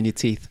are going to go in your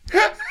teeth.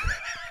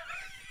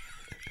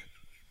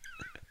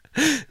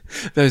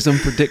 Those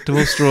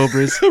unpredictable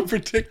strawberries.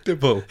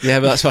 Unpredictable. Yeah,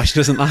 but that's why she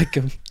doesn't like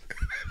them.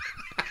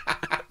 You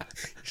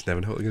just never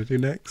know what they're going to do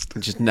next.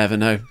 You just never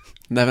know.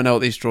 Never know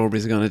what these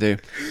strawberries are going to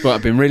do. But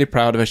I've been really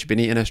proud of her. She's been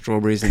eating her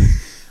strawberries, and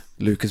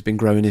Luke has been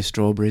growing his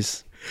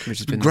strawberries. Which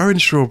has been growing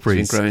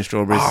strawberries. Been growing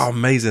strawberries. Oh,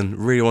 amazing.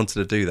 Really wanted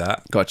to do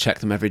that. Got to check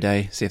them every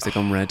day, see if they've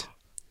gone red.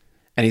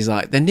 And he's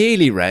like, they're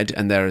nearly red,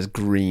 and they're as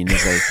green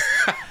as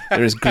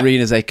they're as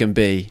green as they can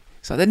be.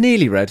 It's like, they're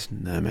nearly red.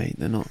 No, mate,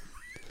 they're not.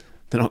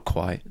 They're not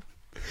quite.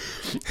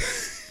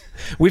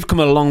 We've come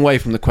a long way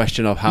from the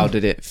question of how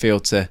did it feel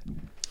to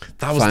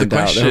that was find the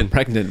out question. they were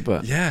pregnant,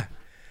 but yeah.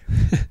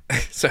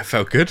 So it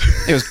felt good.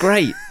 It was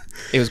great.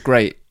 It was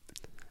great.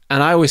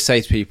 And I always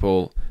say to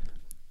people,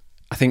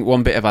 I think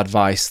one bit of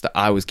advice that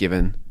I was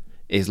given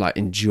is like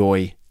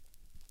enjoy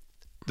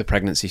the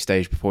pregnancy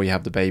stage before you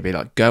have the baby.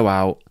 Like go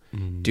out,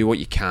 do what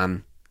you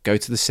can, go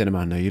to the cinema.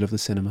 I know you love the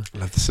cinema.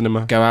 Love the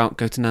cinema. Go out,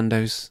 go to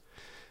Nando's.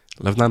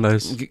 Love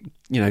Nando's.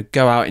 You know,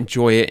 go out,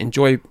 enjoy it,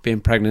 enjoy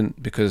being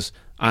pregnant, because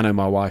I know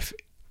my wife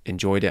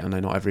enjoyed it. I know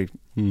not every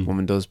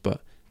woman does,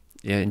 but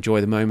yeah,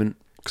 enjoy the moment.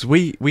 Because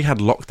we had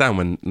lockdown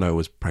when Noah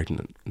was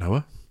pregnant.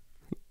 Noah?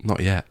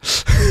 Not yet.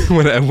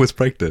 When Em was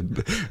pregnant,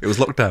 it was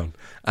lockdown.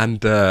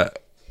 And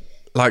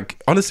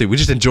like, honestly, we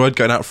just enjoyed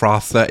going out for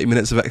our 30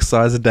 minutes of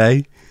exercise a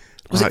day.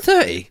 Was like, it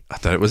 30? I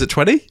don't know. Was it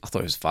 20? I thought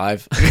it was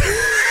 5.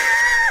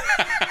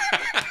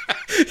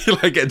 You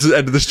like get to the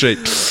end of the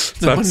street.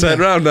 So I have to turn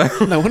around now.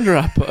 No wonder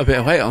I put a bit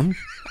of weight on.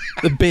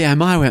 The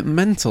BMI went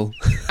mental.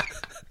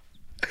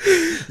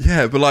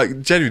 Yeah, but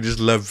like genuinely just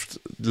loved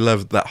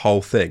that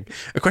whole thing.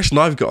 A question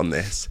I've got on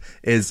this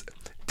is,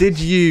 did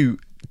you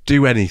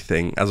do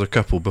anything as a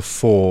couple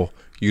before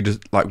you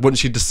like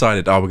once you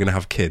decided, we're going to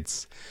have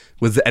kids?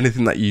 Was there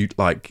anything that you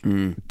like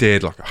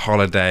did, like a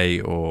holiday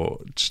or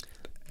just...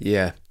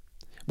 Yeah.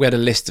 We had a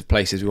list of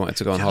places we wanted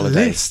to go on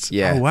holiday. List?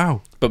 Yeah. Oh,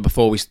 wow. But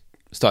before we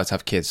started to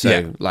have kids, so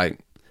Yeah. like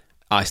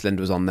Iceland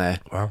was on there.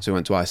 Wow. So we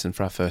went to Iceland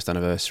for our first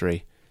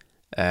anniversary.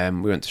 We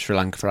went to Sri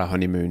Lanka for our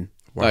honeymoon.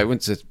 Wow. Like, we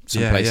went to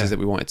some places that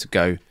we wanted to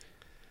go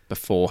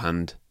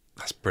beforehand.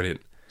 That's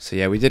brilliant. So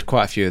yeah, we did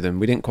quite a few of them.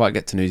 We didn't quite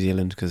get to New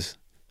Zealand because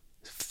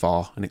it's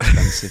far and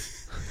expensive.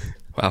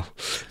 Wow.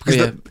 But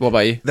yeah, what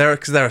about you? There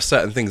are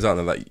certain things,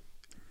 aren't there, that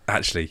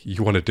actually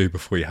you want to do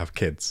before you have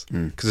kids.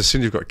 Because as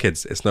soon as you've got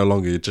kids, it's no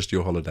longer just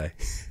your holiday.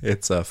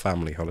 It's a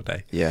family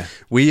holiday. Yeah.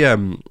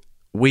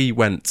 We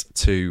went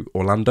to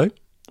Orlando.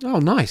 Oh,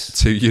 nice.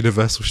 To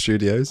Universal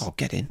Studios. Oh,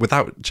 get in.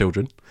 Without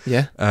children.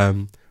 Yeah.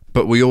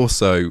 But we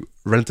also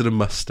rented a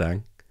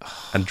Mustang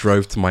and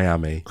drove to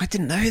Miami. I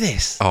didn't know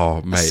this.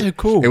 Oh, mate. That's so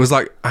cool. It was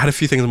like, I had a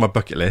few things on my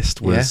bucket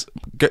list. Was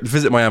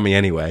visit Miami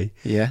anyway.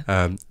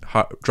 Yeah.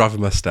 Drive a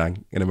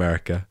Mustang in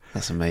America.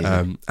 That's amazing.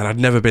 And I'd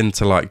never been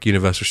to like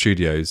Universal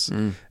Studios.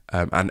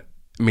 And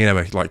me and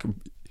Emma, like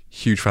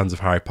huge fans of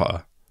Harry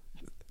Potter.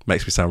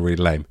 Makes me sound really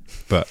lame,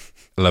 but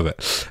I love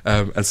it.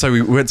 And so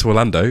we went to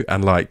Orlando,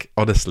 and like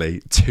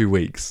honestly, 2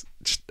 weeks,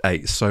 just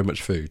ate so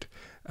much food.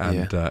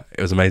 And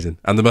it was amazing.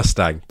 And the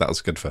Mustang, that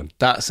was good fun.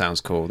 That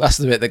sounds cool. That's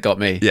the bit that got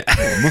me. Yeah.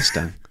 Oh,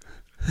 Mustang.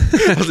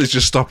 I was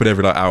just stopping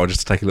every like hour just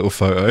to take a little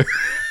photo.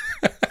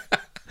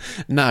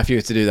 Now, if you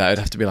were to do that, it'd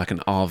have to be like an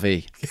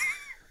RV.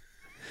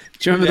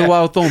 Do you remember the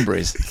Wild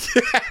Thornberrys?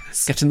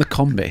 Yes. Get in the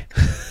combi.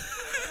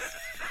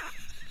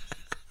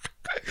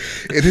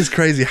 It is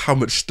crazy how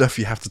much stuff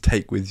you have to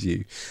take with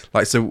you.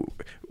 Like, so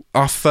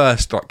our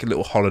first like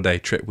little holiday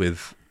trip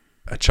with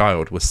a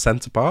child was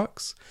Center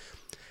Parcs.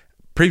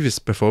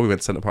 Before we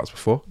went to Center Parcs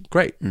before,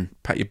 great.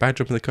 Pack your bag,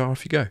 jump in the car,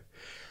 off you go.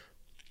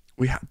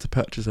 We had to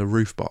purchase a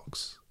roof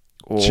box.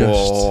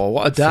 Oh,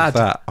 what a dad! For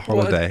that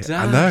holiday. What a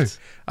dad. I know.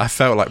 I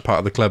felt like part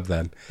of the club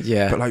then.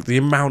 Yeah. But like the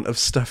amount of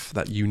stuff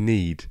that you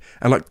need,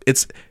 and like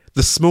it's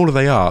the smaller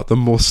they are, the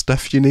more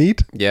stuff you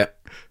need. Yeah,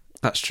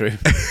 that's true.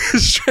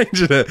 It's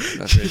strange, isn't it?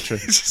 That's very true.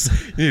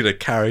 You need a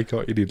carry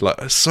cot. You need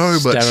like so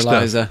much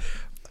Sterilizer.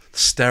 stuff.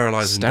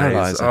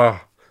 Sterilizer.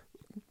 Oh,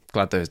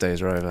 Glad those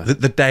days are over.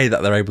 the day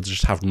that they're able to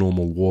just have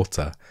normal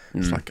water,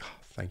 it's like, oh,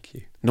 thank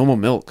you. Normal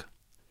milk,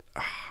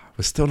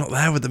 We're still not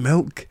there with the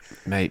milk.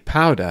 mate.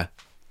 Powder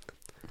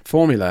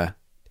formula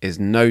is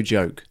no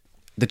joke.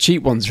 The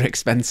cheap ones are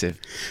expensive.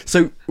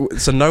 So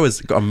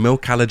Noah's got a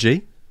milk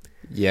allergy,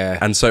 Yeah.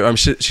 and so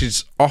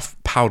she's off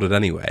powdered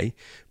anyway.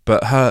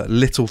 But her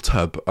little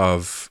tub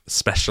of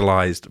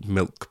specialised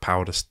milk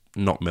powder,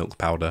 not milk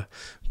powder,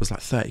 was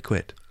like 30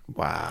 quid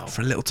Wow.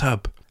 for a little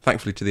tub.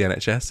 Thankfully to the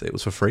NHS, it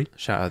was for free.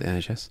 Shout out the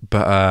NHS.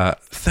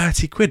 But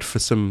 30 quid for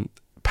some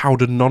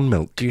powdered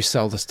non-milk. Do you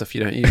sell the stuff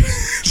you don't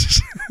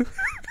use?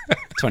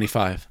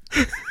 25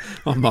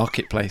 on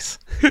Marketplace.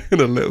 In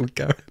a little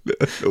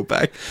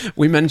bag.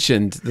 We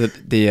mentioned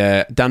that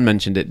Dan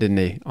mentioned it, didn't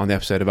he, on the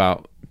episode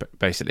about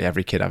basically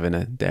every kid having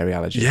a dairy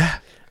allergy. Yeah.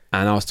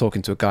 And I was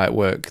talking to a guy at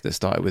work that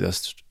started with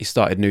us. He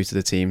started new to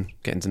the team,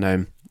 getting to know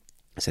him.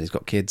 I said he's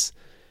got kids.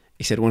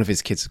 He said one of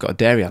his kids has got a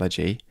dairy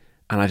allergy,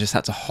 and I just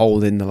had to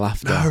hold in the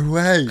laughter. No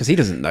way. Because he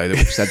doesn't know that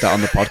we've said that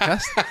on the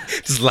podcast.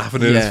 Just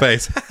laughing in his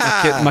face.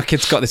 My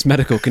kid's got this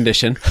medical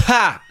condition.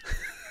 Ha!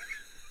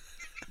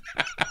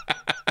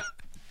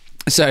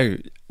 So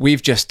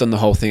we've just done the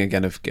whole thing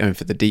again of going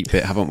for the deep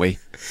bit, haven't we?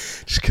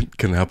 Just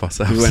couldn't help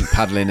ourselves. We went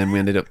paddling and we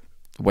ended up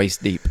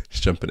waist deep.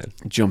 Just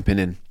jumping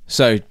in.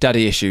 So,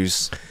 daddy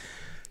issues.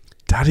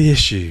 Daddy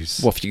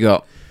issues. What have you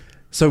got?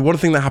 So one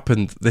thing that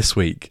happened this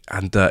week,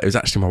 and it was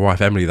actually my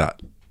wife Emily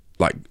that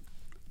like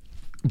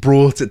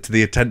brought it to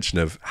the attention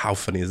of how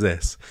funny is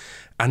this,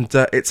 and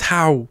it's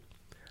how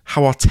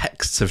our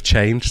texts have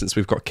changed since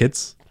we've got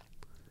kids.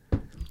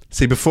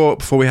 See, before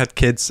we had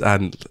kids,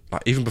 and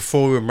like even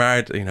before we were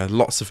married, you know,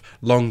 lots of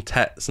long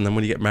texts, and then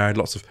when you get married,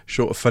 lots of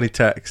short, funny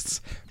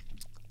texts.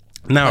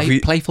 Now,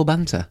 Playful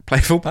banter.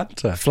 Playful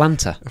banter.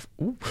 Flanter.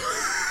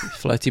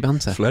 Flirty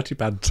banter. Flirty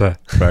banter.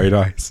 Very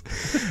nice.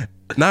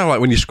 Now,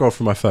 like when you scroll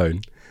through my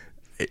phone,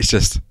 It's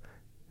just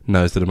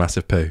Noah's did a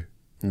massive poo.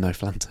 No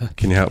flanter.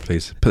 Can you help,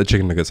 please? Put the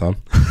chicken nuggets on.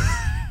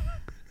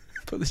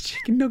 Put the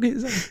chicken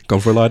nuggets on. Gone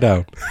for a lie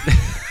down.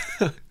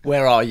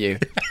 Where are you?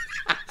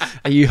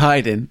 Are you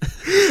hiding?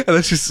 And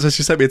then she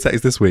sent me a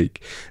text this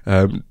week.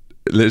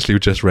 Literally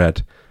just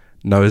read,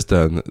 Noah's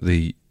done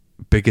the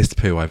biggest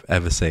poo I've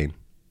ever seen.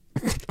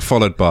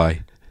 Followed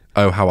by,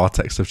 oh, how our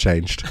texts have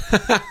changed.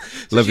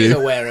 Love She's you.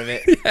 aware of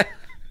it. Yeah.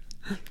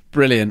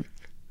 Brilliant.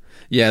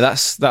 Yeah,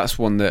 that's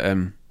one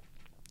that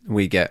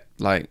we get.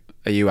 Like,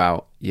 are you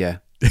out? Yeah.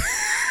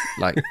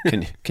 Like,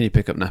 can you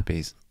pick up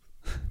nappies?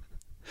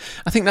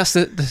 I think that's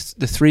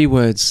the 3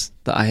 words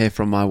that I hear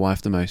from my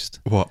wife the most.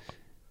 What?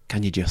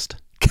 Can you just?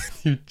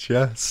 You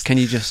just. Can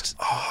you just?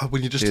 Oh,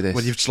 when you just do this?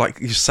 when you've just like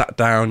you've sat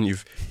down,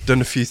 you've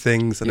done a few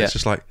things, and Yeah. it's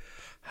just like,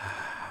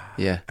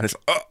 Yeah. and it's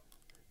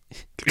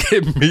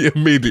it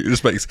immediately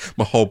just makes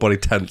my whole body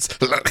tense.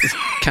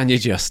 Can you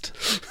just?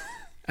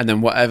 And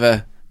then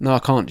whatever. No, I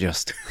can't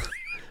just.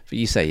 But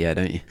you say yeah,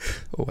 don't you?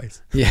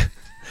 Always. Yeah.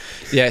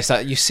 Yeah, it's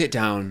like you sit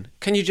down.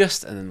 Can you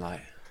just? And then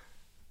like,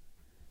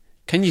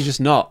 can you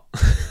just not?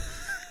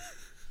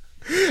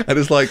 And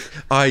it's like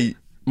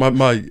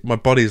my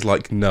body's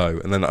like no,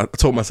 and then I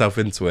talk myself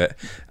into it,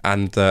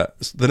 and the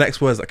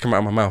next words that come out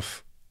of my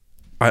mouth,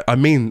 I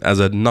mean as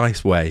a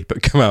nice way,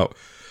 but come out,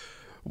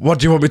 what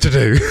do you want me to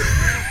do?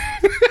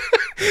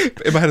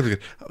 In my head I'm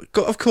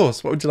thinking, of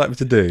course, what would you like me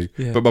to do?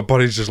 Yeah. But my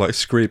body's just like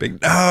screaming,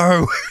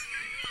 no.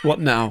 What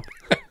now?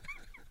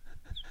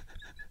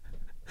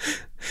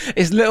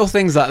 It's little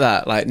things like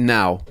that, like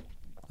now.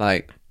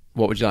 Like,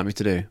 what would you like me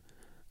to do?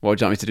 What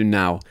would you like me to do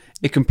now?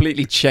 It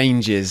completely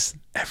changes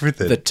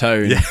Everything. the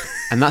tone. Yeah.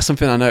 And that's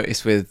something I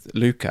noticed with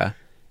Luca.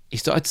 He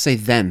started to say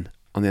then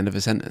on the end of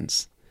a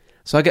sentence.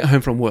 So I get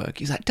home from work.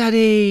 He's like,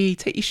 Daddy,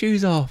 take your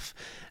shoes off.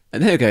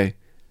 And there I go,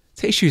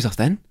 take your shoes off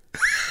then.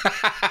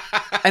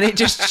 And it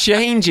just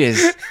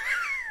changes.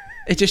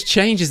 It just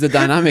changes the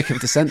dynamic of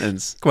the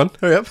sentence. Come on,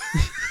 hurry up.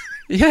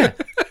 Yeah.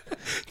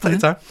 Take your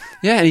time.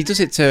 Yeah, and he does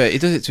it to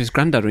his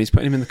granddad when he's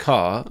putting him in the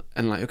car,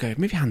 and like, okay,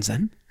 move your hands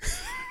then.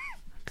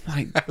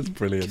 Like, That's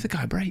brilliant. give the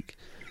guy a break.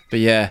 But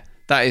yeah,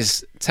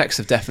 texts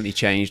have definitely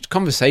changed.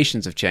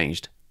 Conversations have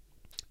changed.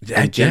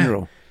 Yeah, in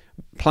general.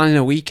 Planning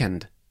a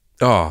weekend.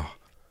 Oh,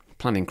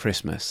 Planning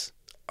Christmas.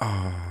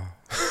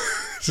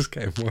 it's just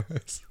getting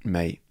worse.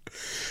 Mate.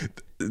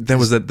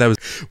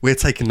 We're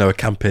taking Noah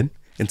camping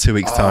in 2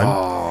 weeks' time.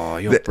 Oh,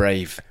 you're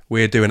brave.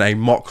 We're doing a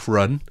mock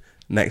run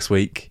next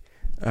week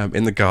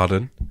in the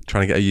garden,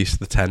 trying to get her used to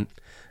the tent.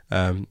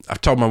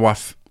 I've told my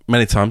wife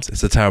many times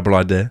it's a terrible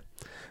idea,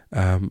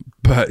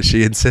 but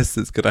she insists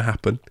it's going to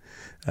happen.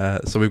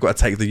 So we've got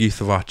to take the youth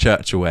of our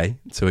church away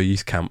to a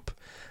youth camp,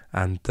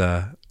 and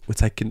we're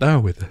taking Noah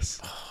with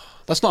us.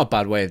 That's not a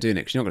bad way of doing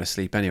it, because you're not going to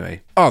sleep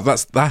anyway. Oh,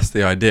 that's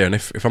the idea. And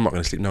if I'm not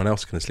going to sleep, no one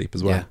else is going to sleep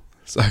as well. Yeah.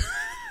 So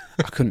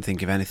I couldn't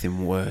think of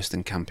anything worse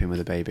than camping with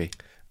a baby.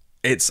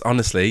 it's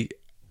honestly,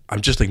 I'm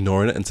just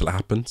ignoring it until it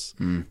happens.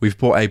 We've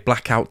bought a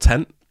blackout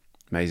tent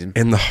Amazing.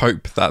 in the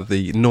hope that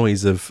the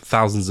noise of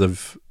thousands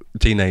of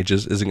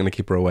teenagers isn't going to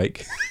keep her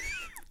awake.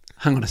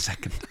 Hang on a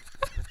second.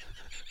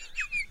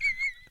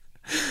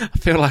 I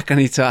feel like I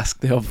need to ask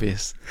the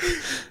obvious.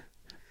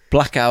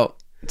 Blackout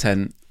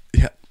tent.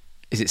 Yeah.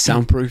 Is it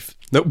soundproof?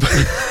 Nope.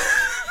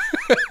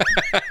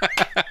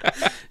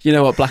 You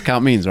know what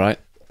blackout means, right?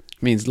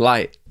 It means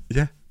light.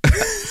 Yeah.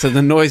 So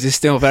the noise is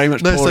still very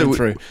much pouring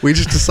through. we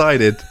just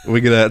decided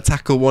we're going to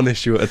tackle one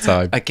issue at a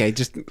time. Okay,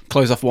 just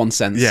close off one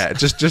sense. Yeah,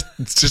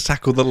 just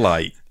tackle the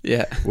light.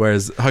 Yeah.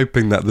 Whereas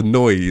hoping that the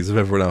noise of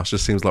everyone else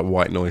just seems like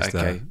white noise to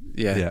Okay. her.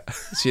 Yeah. Yeah.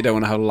 So you don't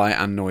want to have light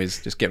and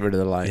noise. Just get rid of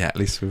the light. Yeah, at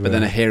least we've, But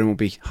then a hearing will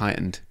be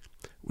heightened.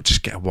 we'll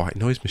just get a white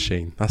noise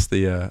machine. That's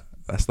the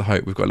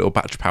hope. We've got a little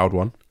battery powered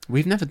one.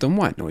 We've never done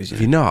white noise Have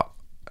yet. you not?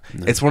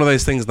 No. It's one of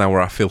those things now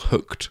where I feel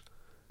hooked.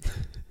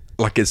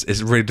 Like it's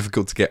really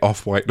difficult to get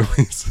off white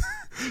noise.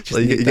 So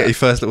you get your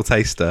first little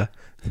taster,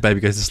 the baby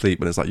goes to sleep,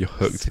 and it's like you're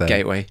hooked. It's a then.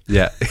 gateway.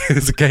 Yeah,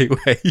 it's a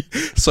gateway.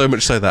 So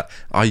much so that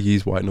I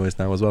use white noise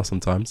now as well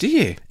sometimes. Do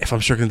you? If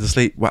I'm struggling to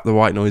sleep, whack the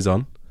white noise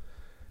on.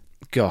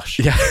 Gosh.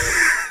 Yeah.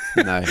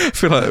 No. I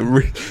feel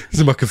like this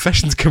is my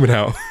confessions coming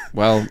out.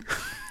 Well,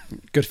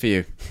 good for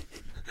you.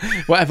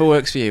 Whatever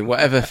works for you,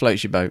 whatever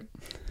floats your boat.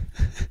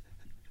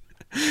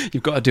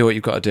 You've got to do what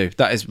you've got to do.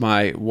 That is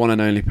my one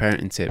and only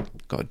parenting tip.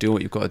 Got to do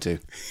what you've got to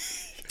do.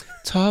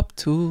 Top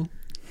tool.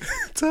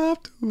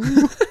 Top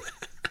two.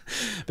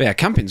 But yeah,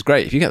 camping's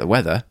great if you get the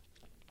weather.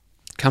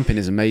 Camping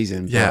is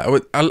amazing. but Yeah,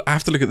 I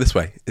have to look at it this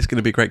way. It's going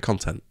to be great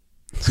content.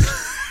 you're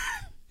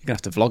going to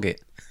have to vlog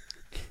it.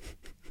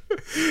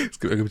 It's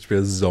going to be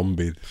a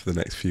zombie for the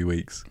next few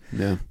weeks.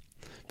 Yeah.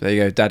 But there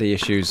you go, daddy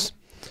issues.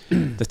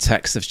 The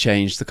texts have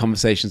changed. The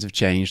conversations have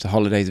changed. The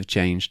holidays have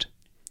changed.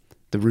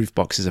 The roof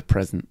box is a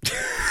present.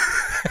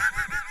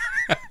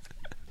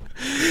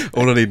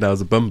 All I need now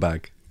is a bum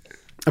bag.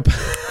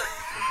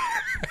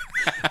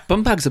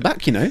 Bum bags are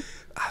back, you know.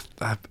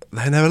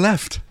 They never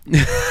left.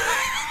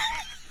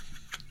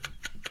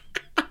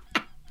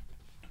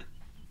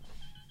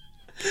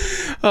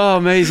 Oh,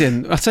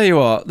 amazing. I'll tell you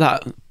what,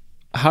 that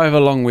However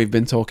long we've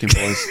been talking for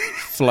has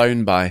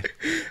flown by.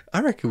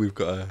 I reckon we've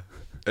got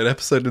an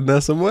episode in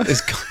there somewhere.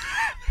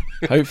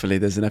 Hopefully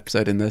there's an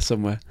episode in there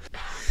somewhere.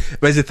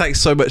 Amazing. Thanks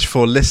so much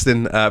for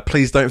listening.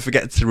 Please don't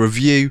forget to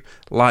review,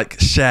 like,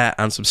 share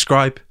and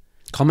subscribe.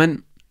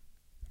 Comment.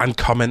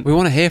 We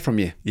want to hear from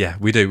you. Yeah,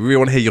 we do. We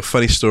want to hear your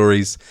funny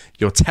stories,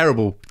 your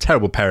terrible,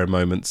 terrible parent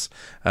moments.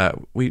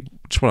 We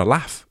just want to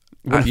laugh.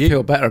 We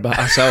feel better about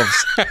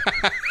ourselves.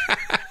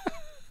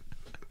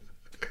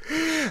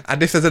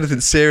 And if there's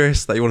anything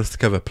serious that you want us to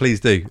cover, please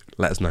do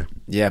let us know.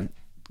 Yeah.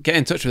 Get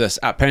in touch with us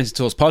at Parenting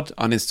Tools Pod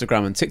on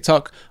Instagram and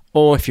TikTok.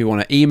 Or if you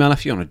want to email,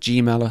 if you want to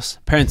Gmail us,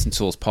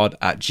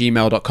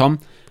 parentingtoolspod@gmail.com.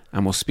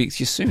 And we'll speak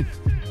to you soon.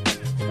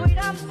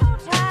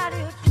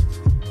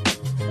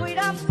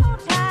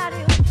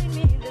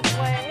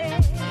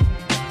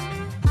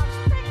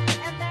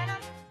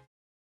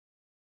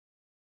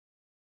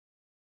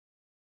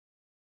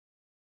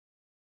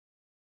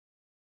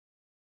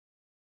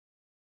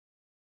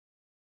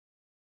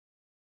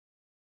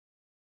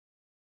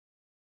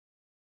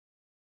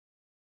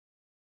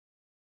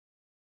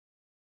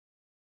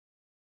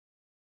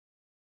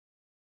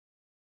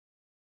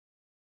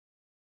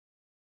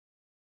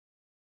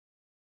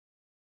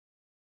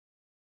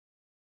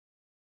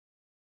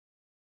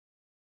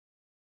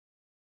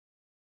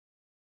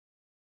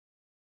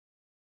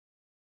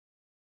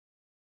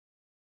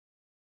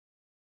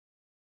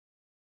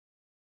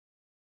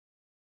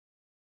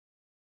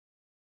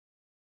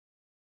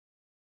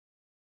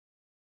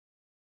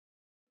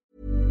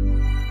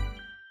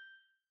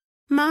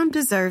 Mom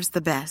deserves the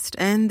best,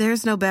 and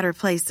there's no better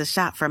place to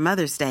shop for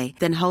Mother's Day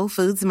than Whole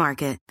Foods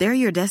Market. They're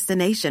your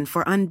destination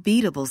for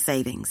unbeatable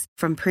savings,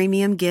 from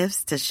premium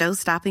gifts to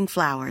show-stopping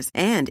flowers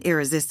and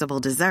irresistible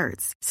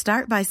desserts.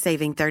 Start by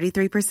saving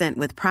 33%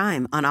 with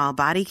Prime on all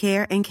body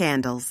care and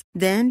candles.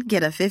 Then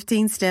get a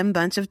 15-stem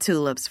bunch of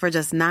tulips for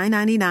just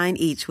 $9.99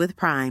 each with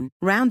Prime.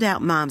 Round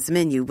out Mom's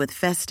menu with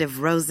festive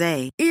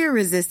rosé,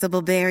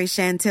 irresistible berry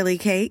chantilly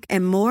cake,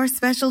 and more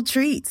special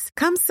treats.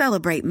 Come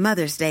celebrate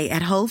Mother's Day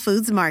at Whole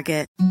Foods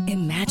Market.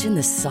 Imagine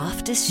the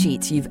softest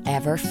sheets you've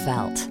ever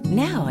felt.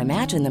 Now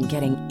imagine them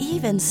getting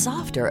even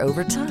softer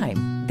over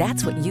time.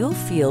 That's what you'll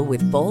feel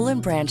with Boll &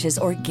 Branch's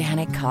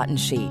organic cotton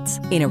sheets.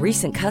 In a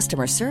recent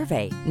customer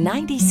survey,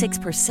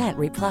 96%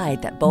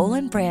 replied that Boll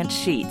 & Branch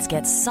sheets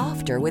get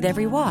softer with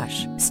every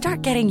wash.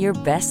 Start getting your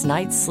best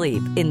night's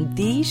sleep in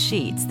these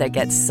sheets that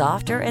get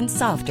softer and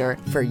softer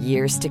for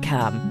years to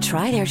come.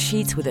 Try their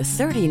sheets with a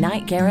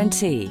 30-night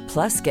guarantee.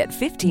 Plus, get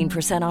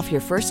 15% off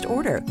your first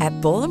order at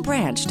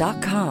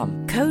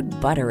bollandbranch.com.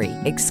 Code BUTTERY.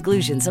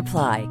 Exclusions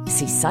apply.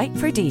 See site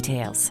for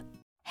details.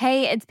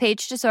 Hey, it's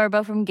Paige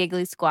DeSorbo from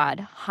Giggly Squad.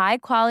 High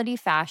quality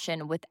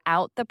fashion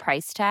without the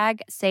price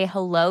tag. Say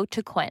hello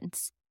to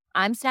Quince.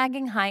 I'm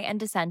snagging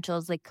high-end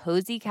essentials like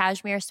cozy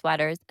cashmere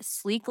sweaters,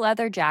 sleek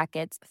leather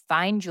jackets,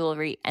 fine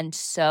jewelry, and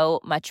so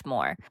much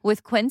more.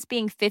 With Quince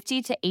being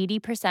 50 to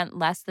 80%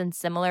 less than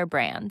similar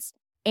brands.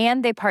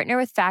 And they partner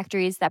with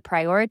factories that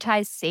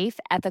prioritize safe,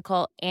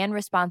 ethical, and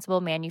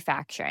responsible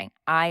manufacturing.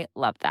 I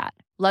love that.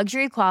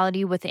 Luxury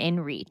quality within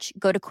reach.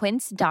 Go to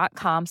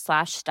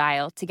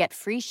quince.com/style to get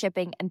free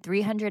shipping and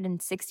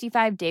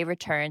 365-day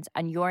returns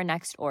on your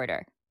next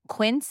order.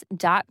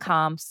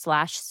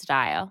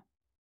 Quince.com/style.